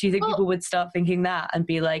 Like, do you think people would start thinking that and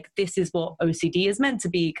be like, this is what OCD is meant to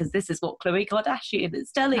be because this is what Khloe Kardashian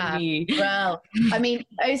is telling me? Well, I mean,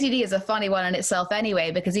 OCD is a funny one in itself anyway,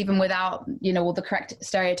 because even without, you know, all the correct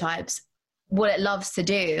stereotypes, what it loves to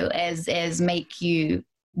do is make you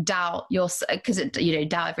doubt because it, you know,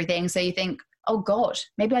 doubt everything. So you think, oh God,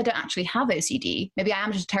 maybe I don't actually have OCD. Maybe I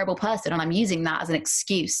am just a terrible person and I'm using that as an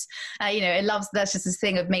excuse. You know, that's just this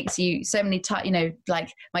thing of makes you so many times, you know,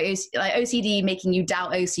 like OCD making you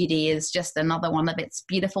doubt OCD is just another one of its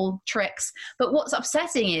beautiful tricks. But what's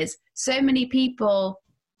upsetting is so many people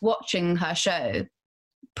watching her show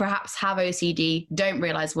perhaps have OCD, don't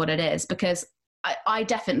realize what it is, because I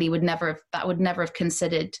definitely would never have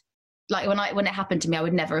considered, like when it happened to me, I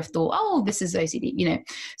would never have thought, oh, this is OCD, you know.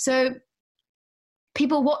 So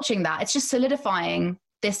people watching that, it's just solidifying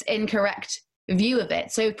this incorrect view of it.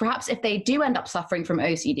 So perhaps if they do end up suffering from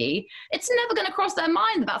OCD, it's never going to cross their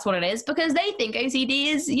mind that that's what it is, because they think OCD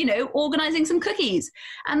is, you know, organizing some cookies.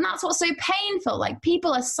 And that's what's so painful. Like,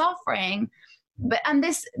 people are suffering, and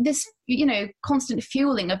this, you know, constant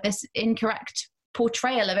fueling of this incorrect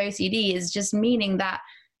portrayal of OCD is just meaning that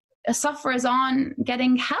sufferers aren't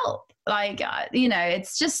getting help. Like, you know,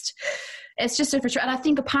 it's just so frustrating. And I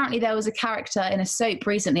think apparently there was a character in a soap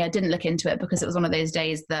recently. I didn't look into it because it was one of those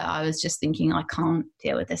days that I was just thinking, I can't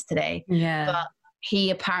deal with this today. Yeah. But he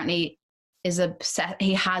apparently is upset.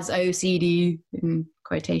 He has OCD in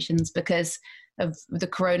quotations because of the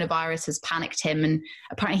coronavirus has panicked him. And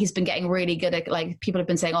apparently he's been getting really good at, like, people have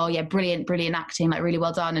been saying, oh yeah, brilliant acting, like really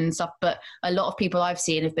well done and stuff. But a lot of people I've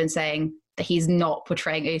seen have been saying that he's not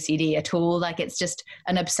portraying OCD at all. Like, it's just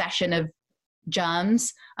an obsession of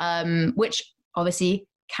germs, which obviously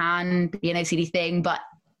can be an OCD thing, but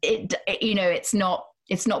it you know, it's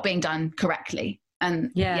not being done correctly. And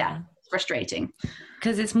yeah, it's frustrating.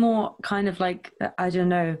 Because it's more kind of like, I don't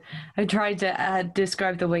know, I tried to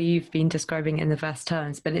describe the way you've been describing it in the first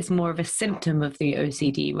terms, but it's more of a symptom of the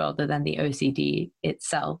OCD rather than the OCD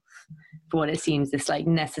itself. For what it seems, it's like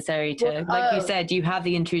necessary to, like you said, you have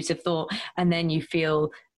the intrusive thought and then you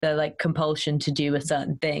feel the like compulsion to do a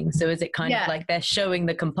certain thing. So is it kind of like they're showing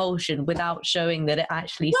the compulsion without showing that it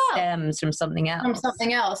actually stems from something else? From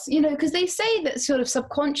something else, you know, because they say that sort of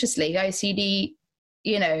subconsciously OCD,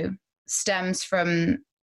 you know, stems from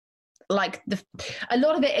like a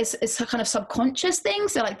lot of it is kind of subconscious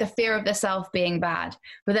things. So like the fear of the self being bad.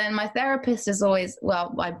 But then my therapist is always,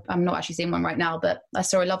 well, I'm not actually seeing one right now, but I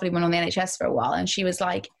saw a lovely one on the NHS for a while. And she was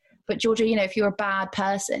like, but Georgia, you know, if you're a bad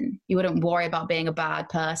person, you wouldn't worry about being a bad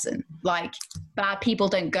person. Like, bad people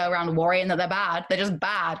don't go around worrying that they're bad. They're just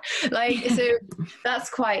bad. Like, so that's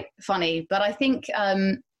quite funny. But I think,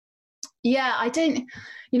 I don't,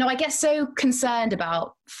 you know, I get so concerned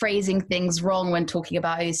about phrasing things wrong when talking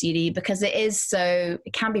about OCD, because it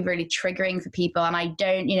can be really triggering for people. And I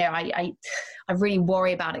don't, you know, I really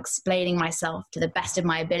worry about explaining myself to the best of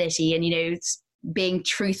my ability and, you know, being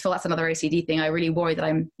truthful. That's another OCD thing. I really worry that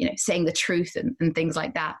I'm, you know, saying the truth and things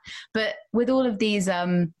like that. But with all of these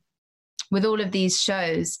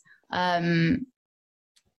shows, and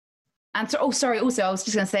so, also I was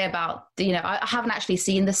just going to say about, you know, I haven't actually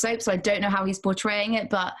seen the soap, so I don't know how he's portraying it,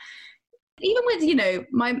 but even with, you know,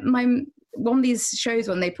 my one of these shows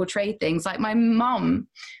when they portray things, like my mum,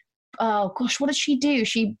 oh gosh, what did she do?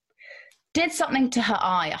 She did something to her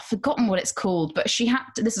eye. I've forgotten what it's called, but she had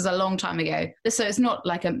to, this was a long time ago. So it's not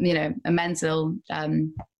like a, you know, a mental,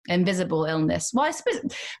 invisible illness. Well, I suppose,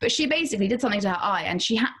 but she basically did something to her eye and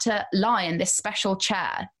she had to lie in this special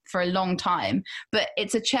chair for a long time. But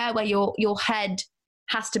it's a chair where your head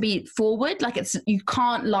has to be forward, like you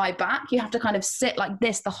can't lie back. You have to kind of sit like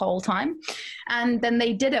this the whole time. And then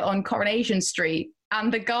they did it on Coronation Street. And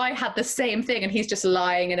the guy had the same thing, and he's just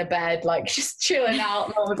lying in a bed, like just chilling out.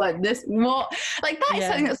 And I was like, "This what?" Like that is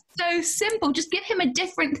something that's so simple. Just give him a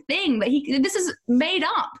different thing that this is made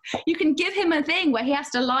up. You can give him a thing where he has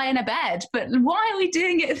to lie in a bed. But why are we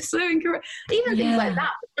doing it so incorrect? Even things like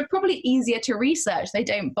that are probably easier to research. They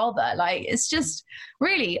don't bother. Like it's just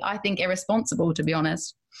really, I think, irresponsible, to be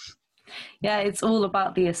honest. Yeah, it's all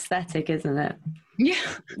about the aesthetic, isn't it?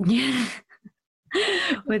 Yeah. Yeah.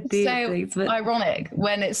 With these so things, but ironic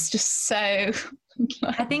when it's just so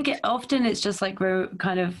I think it's just like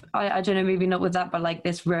kind of I don't know, maybe not with that, but like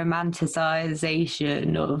this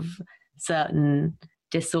romanticization of certain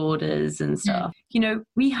disorders and stuff. You know,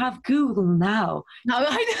 we have Google now. No,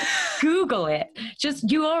 I know. Google it.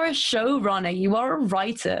 Just, you are a showrunner, you are a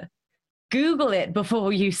writer. Google it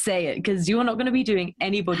before you say it, because you're not going to be doing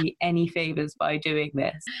anybody any favors by doing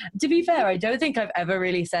this. To be fair, I don't think I've ever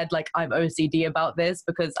really said like I'm OCD about this,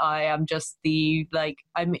 because I am just the like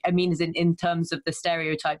I mean in terms of the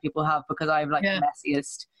stereotype people have, because I'm like the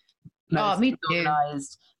messiest, most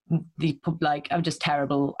organized, like I'm just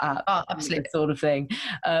terrible at absolutely this sort of thing.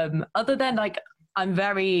 Other than like I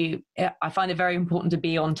find it very important to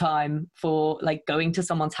be on time for like going to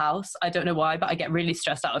someone's house. I don't know why, but I get really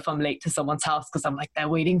stressed out if I'm late to someone's house, because I'm like, they're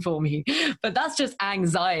waiting for me. But that's just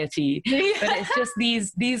anxiety. But it's just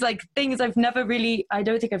these like things I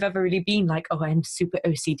don't think I've ever really been like, oh, I'm super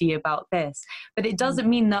OCD about this. But it doesn't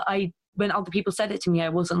mean that when other people said it to me, I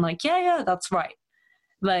wasn't like, yeah, that's right.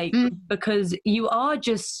 Like, because you are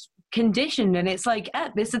just conditioned, and it's like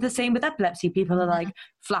this is the same with epilepsy. People are like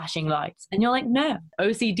flashing lights, and you're like, no,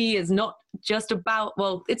 OCD is not just about,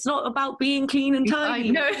 well, it's not about being clean and tidy.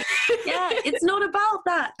 I know. Yeah, it's not about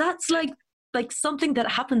that. That's like something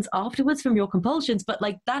that happens afterwards from your compulsions, but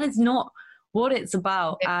like that is not what it's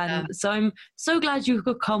about. And so I'm so glad you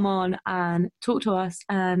could come on and talk to us,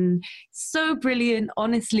 and so brilliant,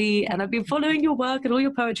 honestly. And I've been following your work and all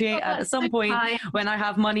your poetry, and at some point when I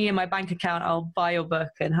have money in my bank account, I'll buy your book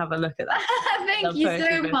and have a look at that. Thank you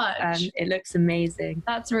so much. And it looks amazing.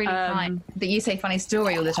 That's really kind that you say funny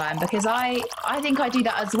story all the time, because I think I do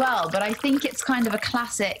that as well, but I think it's kind of a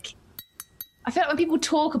classic. I feel like when people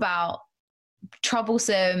talk about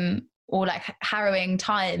troublesome or like harrowing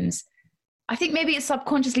times, I think maybe it's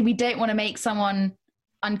subconsciously we don't want to make someone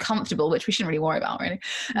uncomfortable, which we shouldn't really worry about, really.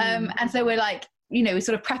 And so we're like, you know, we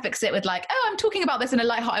sort of prefix it with like, oh, I'm talking about this in a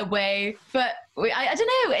lighthearted way. But I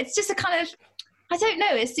don't know. It's just a kind of, I don't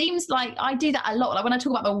know. It seems like I do that a lot. Like when I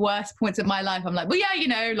talk about the worst points of my life, I'm like, well, yeah, you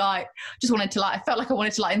know, like just wanted to like, I felt like I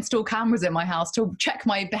wanted to like install cameras in my house to check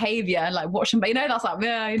my behavior and like watch them. But you know, that's like,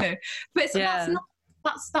 yeah, you know,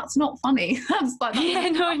 but that's not funny. That's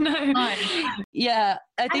no. Yeah,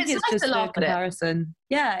 I think it's nice just a comparison.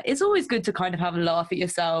 Yeah, it's always good to kind of have a laugh at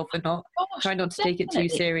yourself and try not to take it too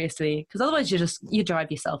seriously, because otherwise you drive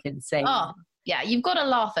yourself insane. Oh, yeah, you've got to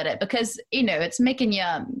laugh at it, because you know it's making you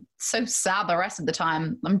so sad the rest of the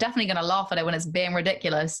time. I'm definitely going to laugh at it when it's being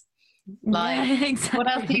ridiculous. Like, yeah, exactly.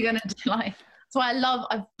 What else are you going to do? Like, that's why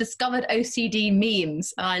I've discovered OCD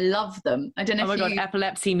memes, and I love them. I don't know. Oh my God,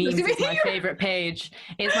 epilepsy memes is my favorite page.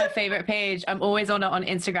 It's my favorite page. I'm always on it on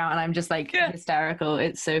Instagram, and I'm just like hysterical.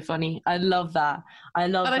 It's so funny. I love that. I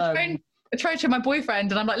love. And I tried to show my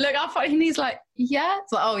boyfriend, and I'm like, look, I'm funny. And he's like, yeah.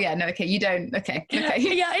 It's like, oh yeah, no, okay, you don't. Okay.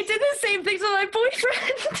 Yeah, I did the same thing to my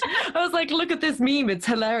boyfriend. I was like, look at this meme. It's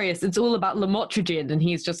hilarious. It's all about lamotrigine, and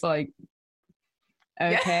he's just like,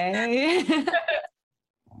 okay.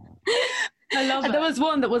 I love it. There was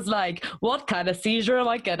one that was like, what kind of seizure am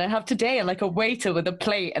I gonna have today? And like a waiter with a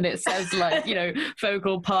plate, and it says like, you know,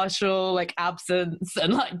 focal partial, like absence,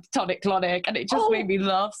 and like tonic clonic, and it just made me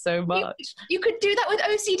laugh so much. You could do that with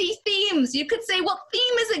OCD themes. You could say, what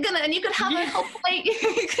theme is it gonna, and you could have a whole plate.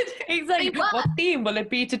 Exactly. What theme will it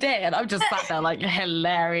be today? And I'm just sat there like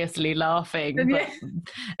hilariously laughing, but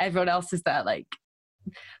everyone else is there like.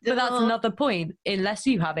 But that's another point. Unless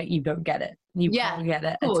you have it, you don't get it. You can't get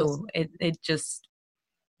it at all. It just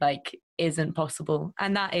like isn't possible.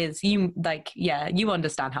 And that is you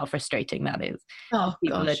understand how frustrating that is. Oh,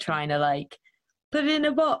 people are trying to like put it in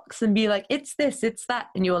a box and be like, it's this, it's that.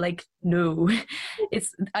 And you're like, no.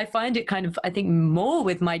 I find it kind of, I think, more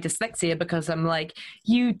with my dyslexia, because I'm like,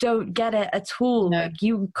 you don't get it at all. No. Like,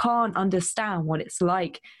 you can't understand what it's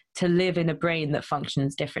like to live in a brain that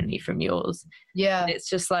functions differently from yours. Yeah. And it's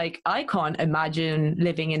just like, I can't imagine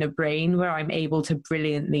living in a brain where I'm able to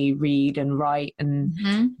brilliantly read and write and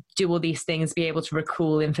do all these things, be able to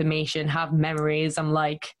recall information, have memories. I'm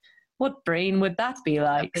like, what brain would that be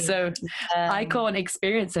like? So I can't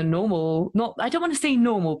experience a normal, I don't want to say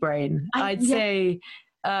normal brain. I'd say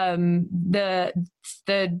the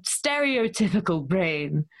stereotypical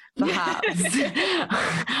brain, perhaps,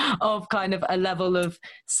 of kind of a level of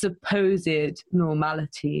supposed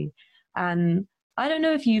normality. And I don't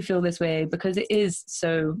know if you feel this way, because it is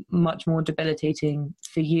so much more debilitating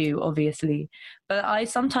for you, obviously. But I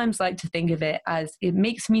sometimes like to think of it as it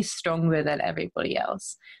makes me stronger than everybody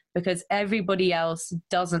else, because everybody else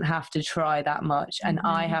doesn't have to try that much. And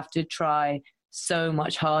I have to try so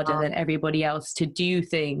much harder than everybody else to do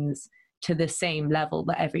things to the same level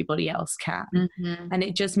that everybody else can. And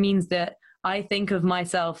it just means that I think of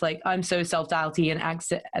myself like I'm so self-doubty and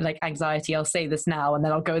like anxiety. I'll say this now, and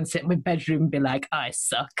then I'll go and sit in my bedroom and be like, I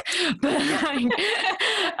suck. But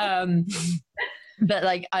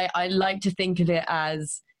like I like to think of it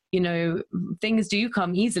as, you know, things do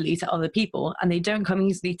come easily to other people and they don't come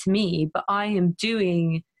easily to me, but I am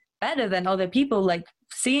doing better than other people. Like,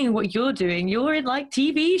 seeing what you're doing, you're in like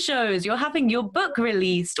TV shows, you're having your book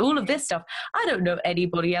released, all of this stuff. I don't know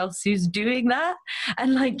anybody else who's doing that.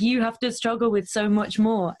 And like, you have to struggle with so much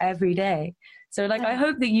more every day. So like, I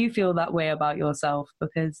hope that you feel that way about yourself,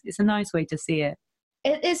 because it's a nice way to see it.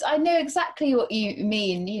 It is. I know exactly what you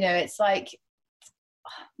mean. You know, it's like,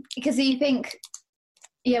 because you think,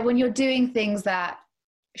 yeah, when you're doing things that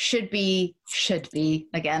should be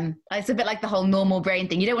again, it's a bit like the whole normal brain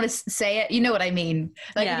thing. You don't want to say it, you know what I mean?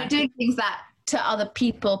 Like, you're doing things that to other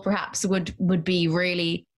people perhaps would be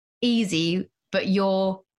really easy, but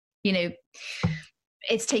you're, you know,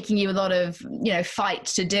 it's taking you a lot of, you know, fight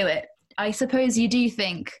to do it. I suppose you do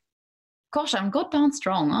think, gosh, I'm goddamn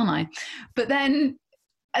strong, aren't I? But then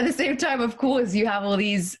at the same time, of course, you have all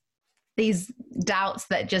these doubts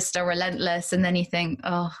that just are relentless, and then you think,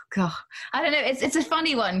 oh god, I don't know, it's a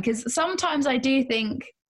funny one, because sometimes I do think,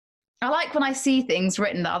 I like when I see things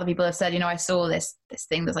written that other people have said, you know, I saw this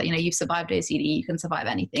thing that's like, you know, you've survived OCD, you can survive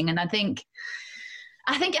anything. And I think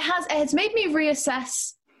it's made me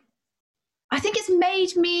reassess. I think it's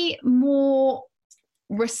made me more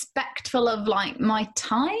respectful of like my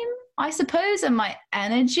time, I suppose, and my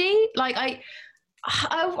energy. Like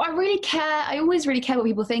I really care. I always really care what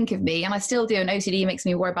people think of me, and I still do. And OCD makes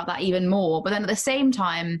me worry about that even more. But then at the same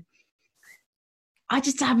time, I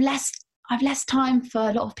just have less time for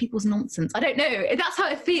a lot of people's nonsense. I don't know. That's how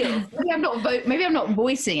it feels. Maybe I'm not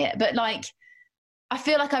voicing it, but like, I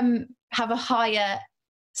feel like have a higher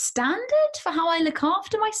standard for how I look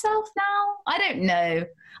after myself now. I don't know.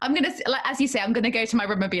 I'm gonna, like, as you say, I'm gonna go to my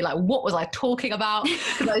room and be like, what was I talking about?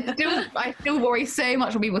 Because I still worry so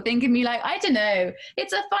much what people think of me. Like, I don't know.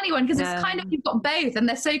 It's a funny one, because it's kind of, you've got both and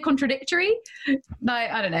they're so contradictory. No,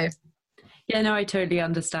 I don't know. Yeah, no, I totally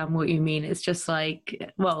understand what you mean. It's just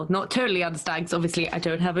like, well, not totally understand, because obviously I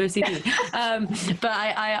don't have OCD. But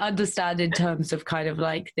I understand in terms of kind of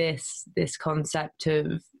like this concept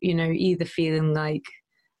of, you know, either feeling like,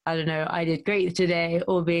 I don't know, I did great today,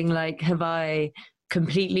 or being like, have I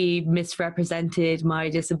completely misrepresented my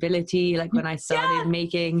disability? Like, when I started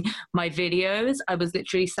making my videos, I was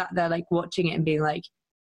literally sat there like watching it and being like,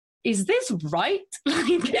 is this right?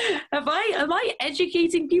 Like, am I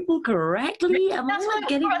educating people correctly? Am I not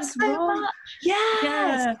getting this wrong?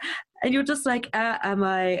 Yeah. And you're just like, am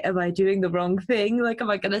I doing the wrong thing? Like, am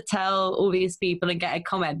I going to tell all these people and get a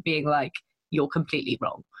comment being like, you're completely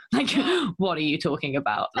wrong? Like, what are you talking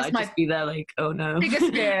about? I'd just be there like, oh no.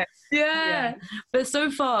 Biggest fear. Yeah. But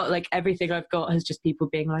so far, like, everything I've got has just people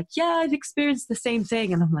being like, yeah, I've experienced the same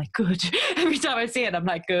thing. And I'm like, good. Every time I see it, I'm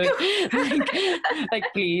like, good. like,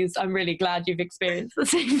 please, I'm really glad you've experienced the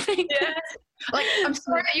same thing. Yeah. Like, I'm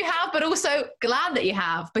sorry that you have, but also glad that you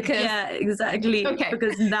have, because... Yeah, exactly. Okay.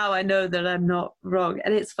 Because now I know that I'm not wrong.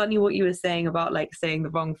 And it's funny what you were saying about, like, saying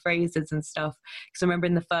the wrong phrases and stuff. Because I remember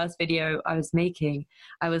in the first video I was making,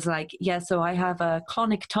 I was like, yeah, so I have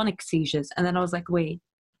clonic-tonic seizures. And then I was like, wait,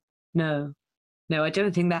 no, I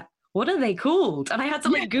don't think that... What are they called? And I had to,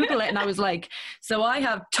 like, Google it, and I was like, so I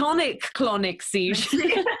have tonic-clonic seizures.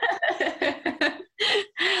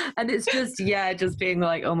 And it's just, just being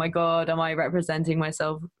like, oh my God, am I representing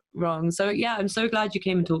myself wrong? So yeah, I'm so glad you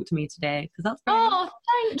came and talked to me today, because that's very... Oh,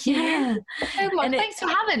 thank you. Yeah. So much. Thanks for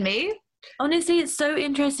having me. Honestly, it's so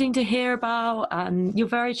interesting to hear about, and you're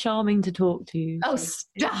very charming to talk to. Oh,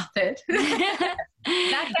 stop it.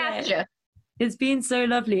 That gotcha. It's been so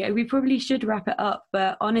lovely. We probably should wrap it up,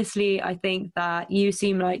 but honestly, I think that you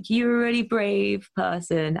seem like you're a really brave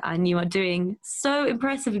person and you are doing so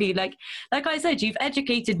impressively. Like I said, you've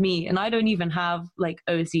educated me and I don't even have like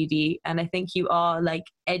OCD. And I think you are like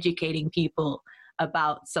educating people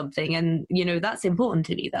about something. And, you know, that's important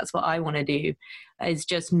to me. That's what I want to do, is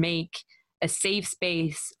just make a safe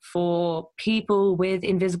space for people with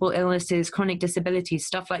invisible illnesses, chronic disabilities,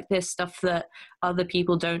 stuff like this, stuff that other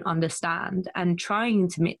people don't understand, and trying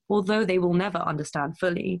to make, although they will never understand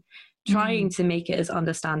fully, trying to make it as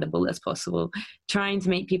understandable as possible, trying to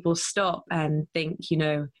make people stop and think, you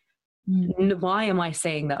know, why am I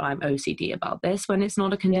saying that I'm OCD about this when it's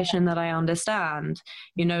not a condition that I understand?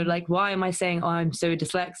 You know, like, why am I saying, oh, I'm so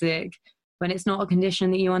dyslexic, when it's not a condition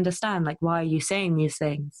that you understand? Like, why are you saying these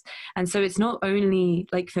things? And so it's not only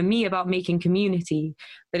like for me about making community,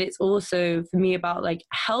 but it's also for me about like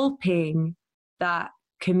helping that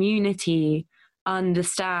community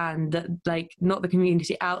understand that, like, not the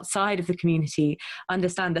community, outside of the community,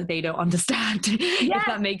 understand that they don't understand. If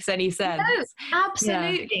that makes any sense. No,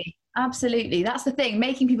 absolutely. Absolutely. That's the thing,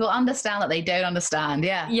 making people understand that they don't understand.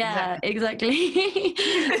 Yeah, exactly.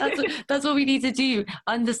 That's what we need to do.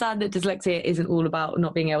 Understand that dyslexia isn't all about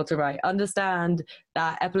not being able to write. Understand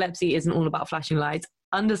that epilepsy isn't all about flashing lights.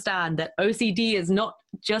 Understand that OCD is not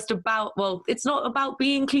just about, well, it's not about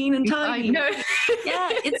being clean and tidy. I know. Yeah,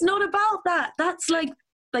 it's not about that. That's like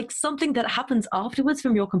something that happens afterwards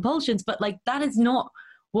from your compulsions, but like that is not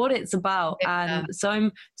what it's about. And so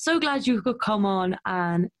I'm so glad you could come on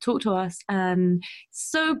and talk to us, and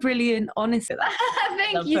so brilliant, honestly.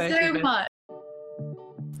 Thank you so much.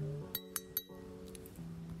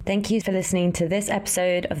 Thank you for listening to this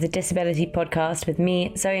episode of the Disability Podcast with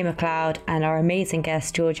me, Zoe McLeod, and our amazing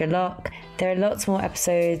guest, Georgia Locke. There are lots more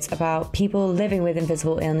episodes about people living with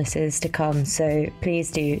invisible illnesses to come, so please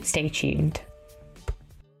do stay tuned.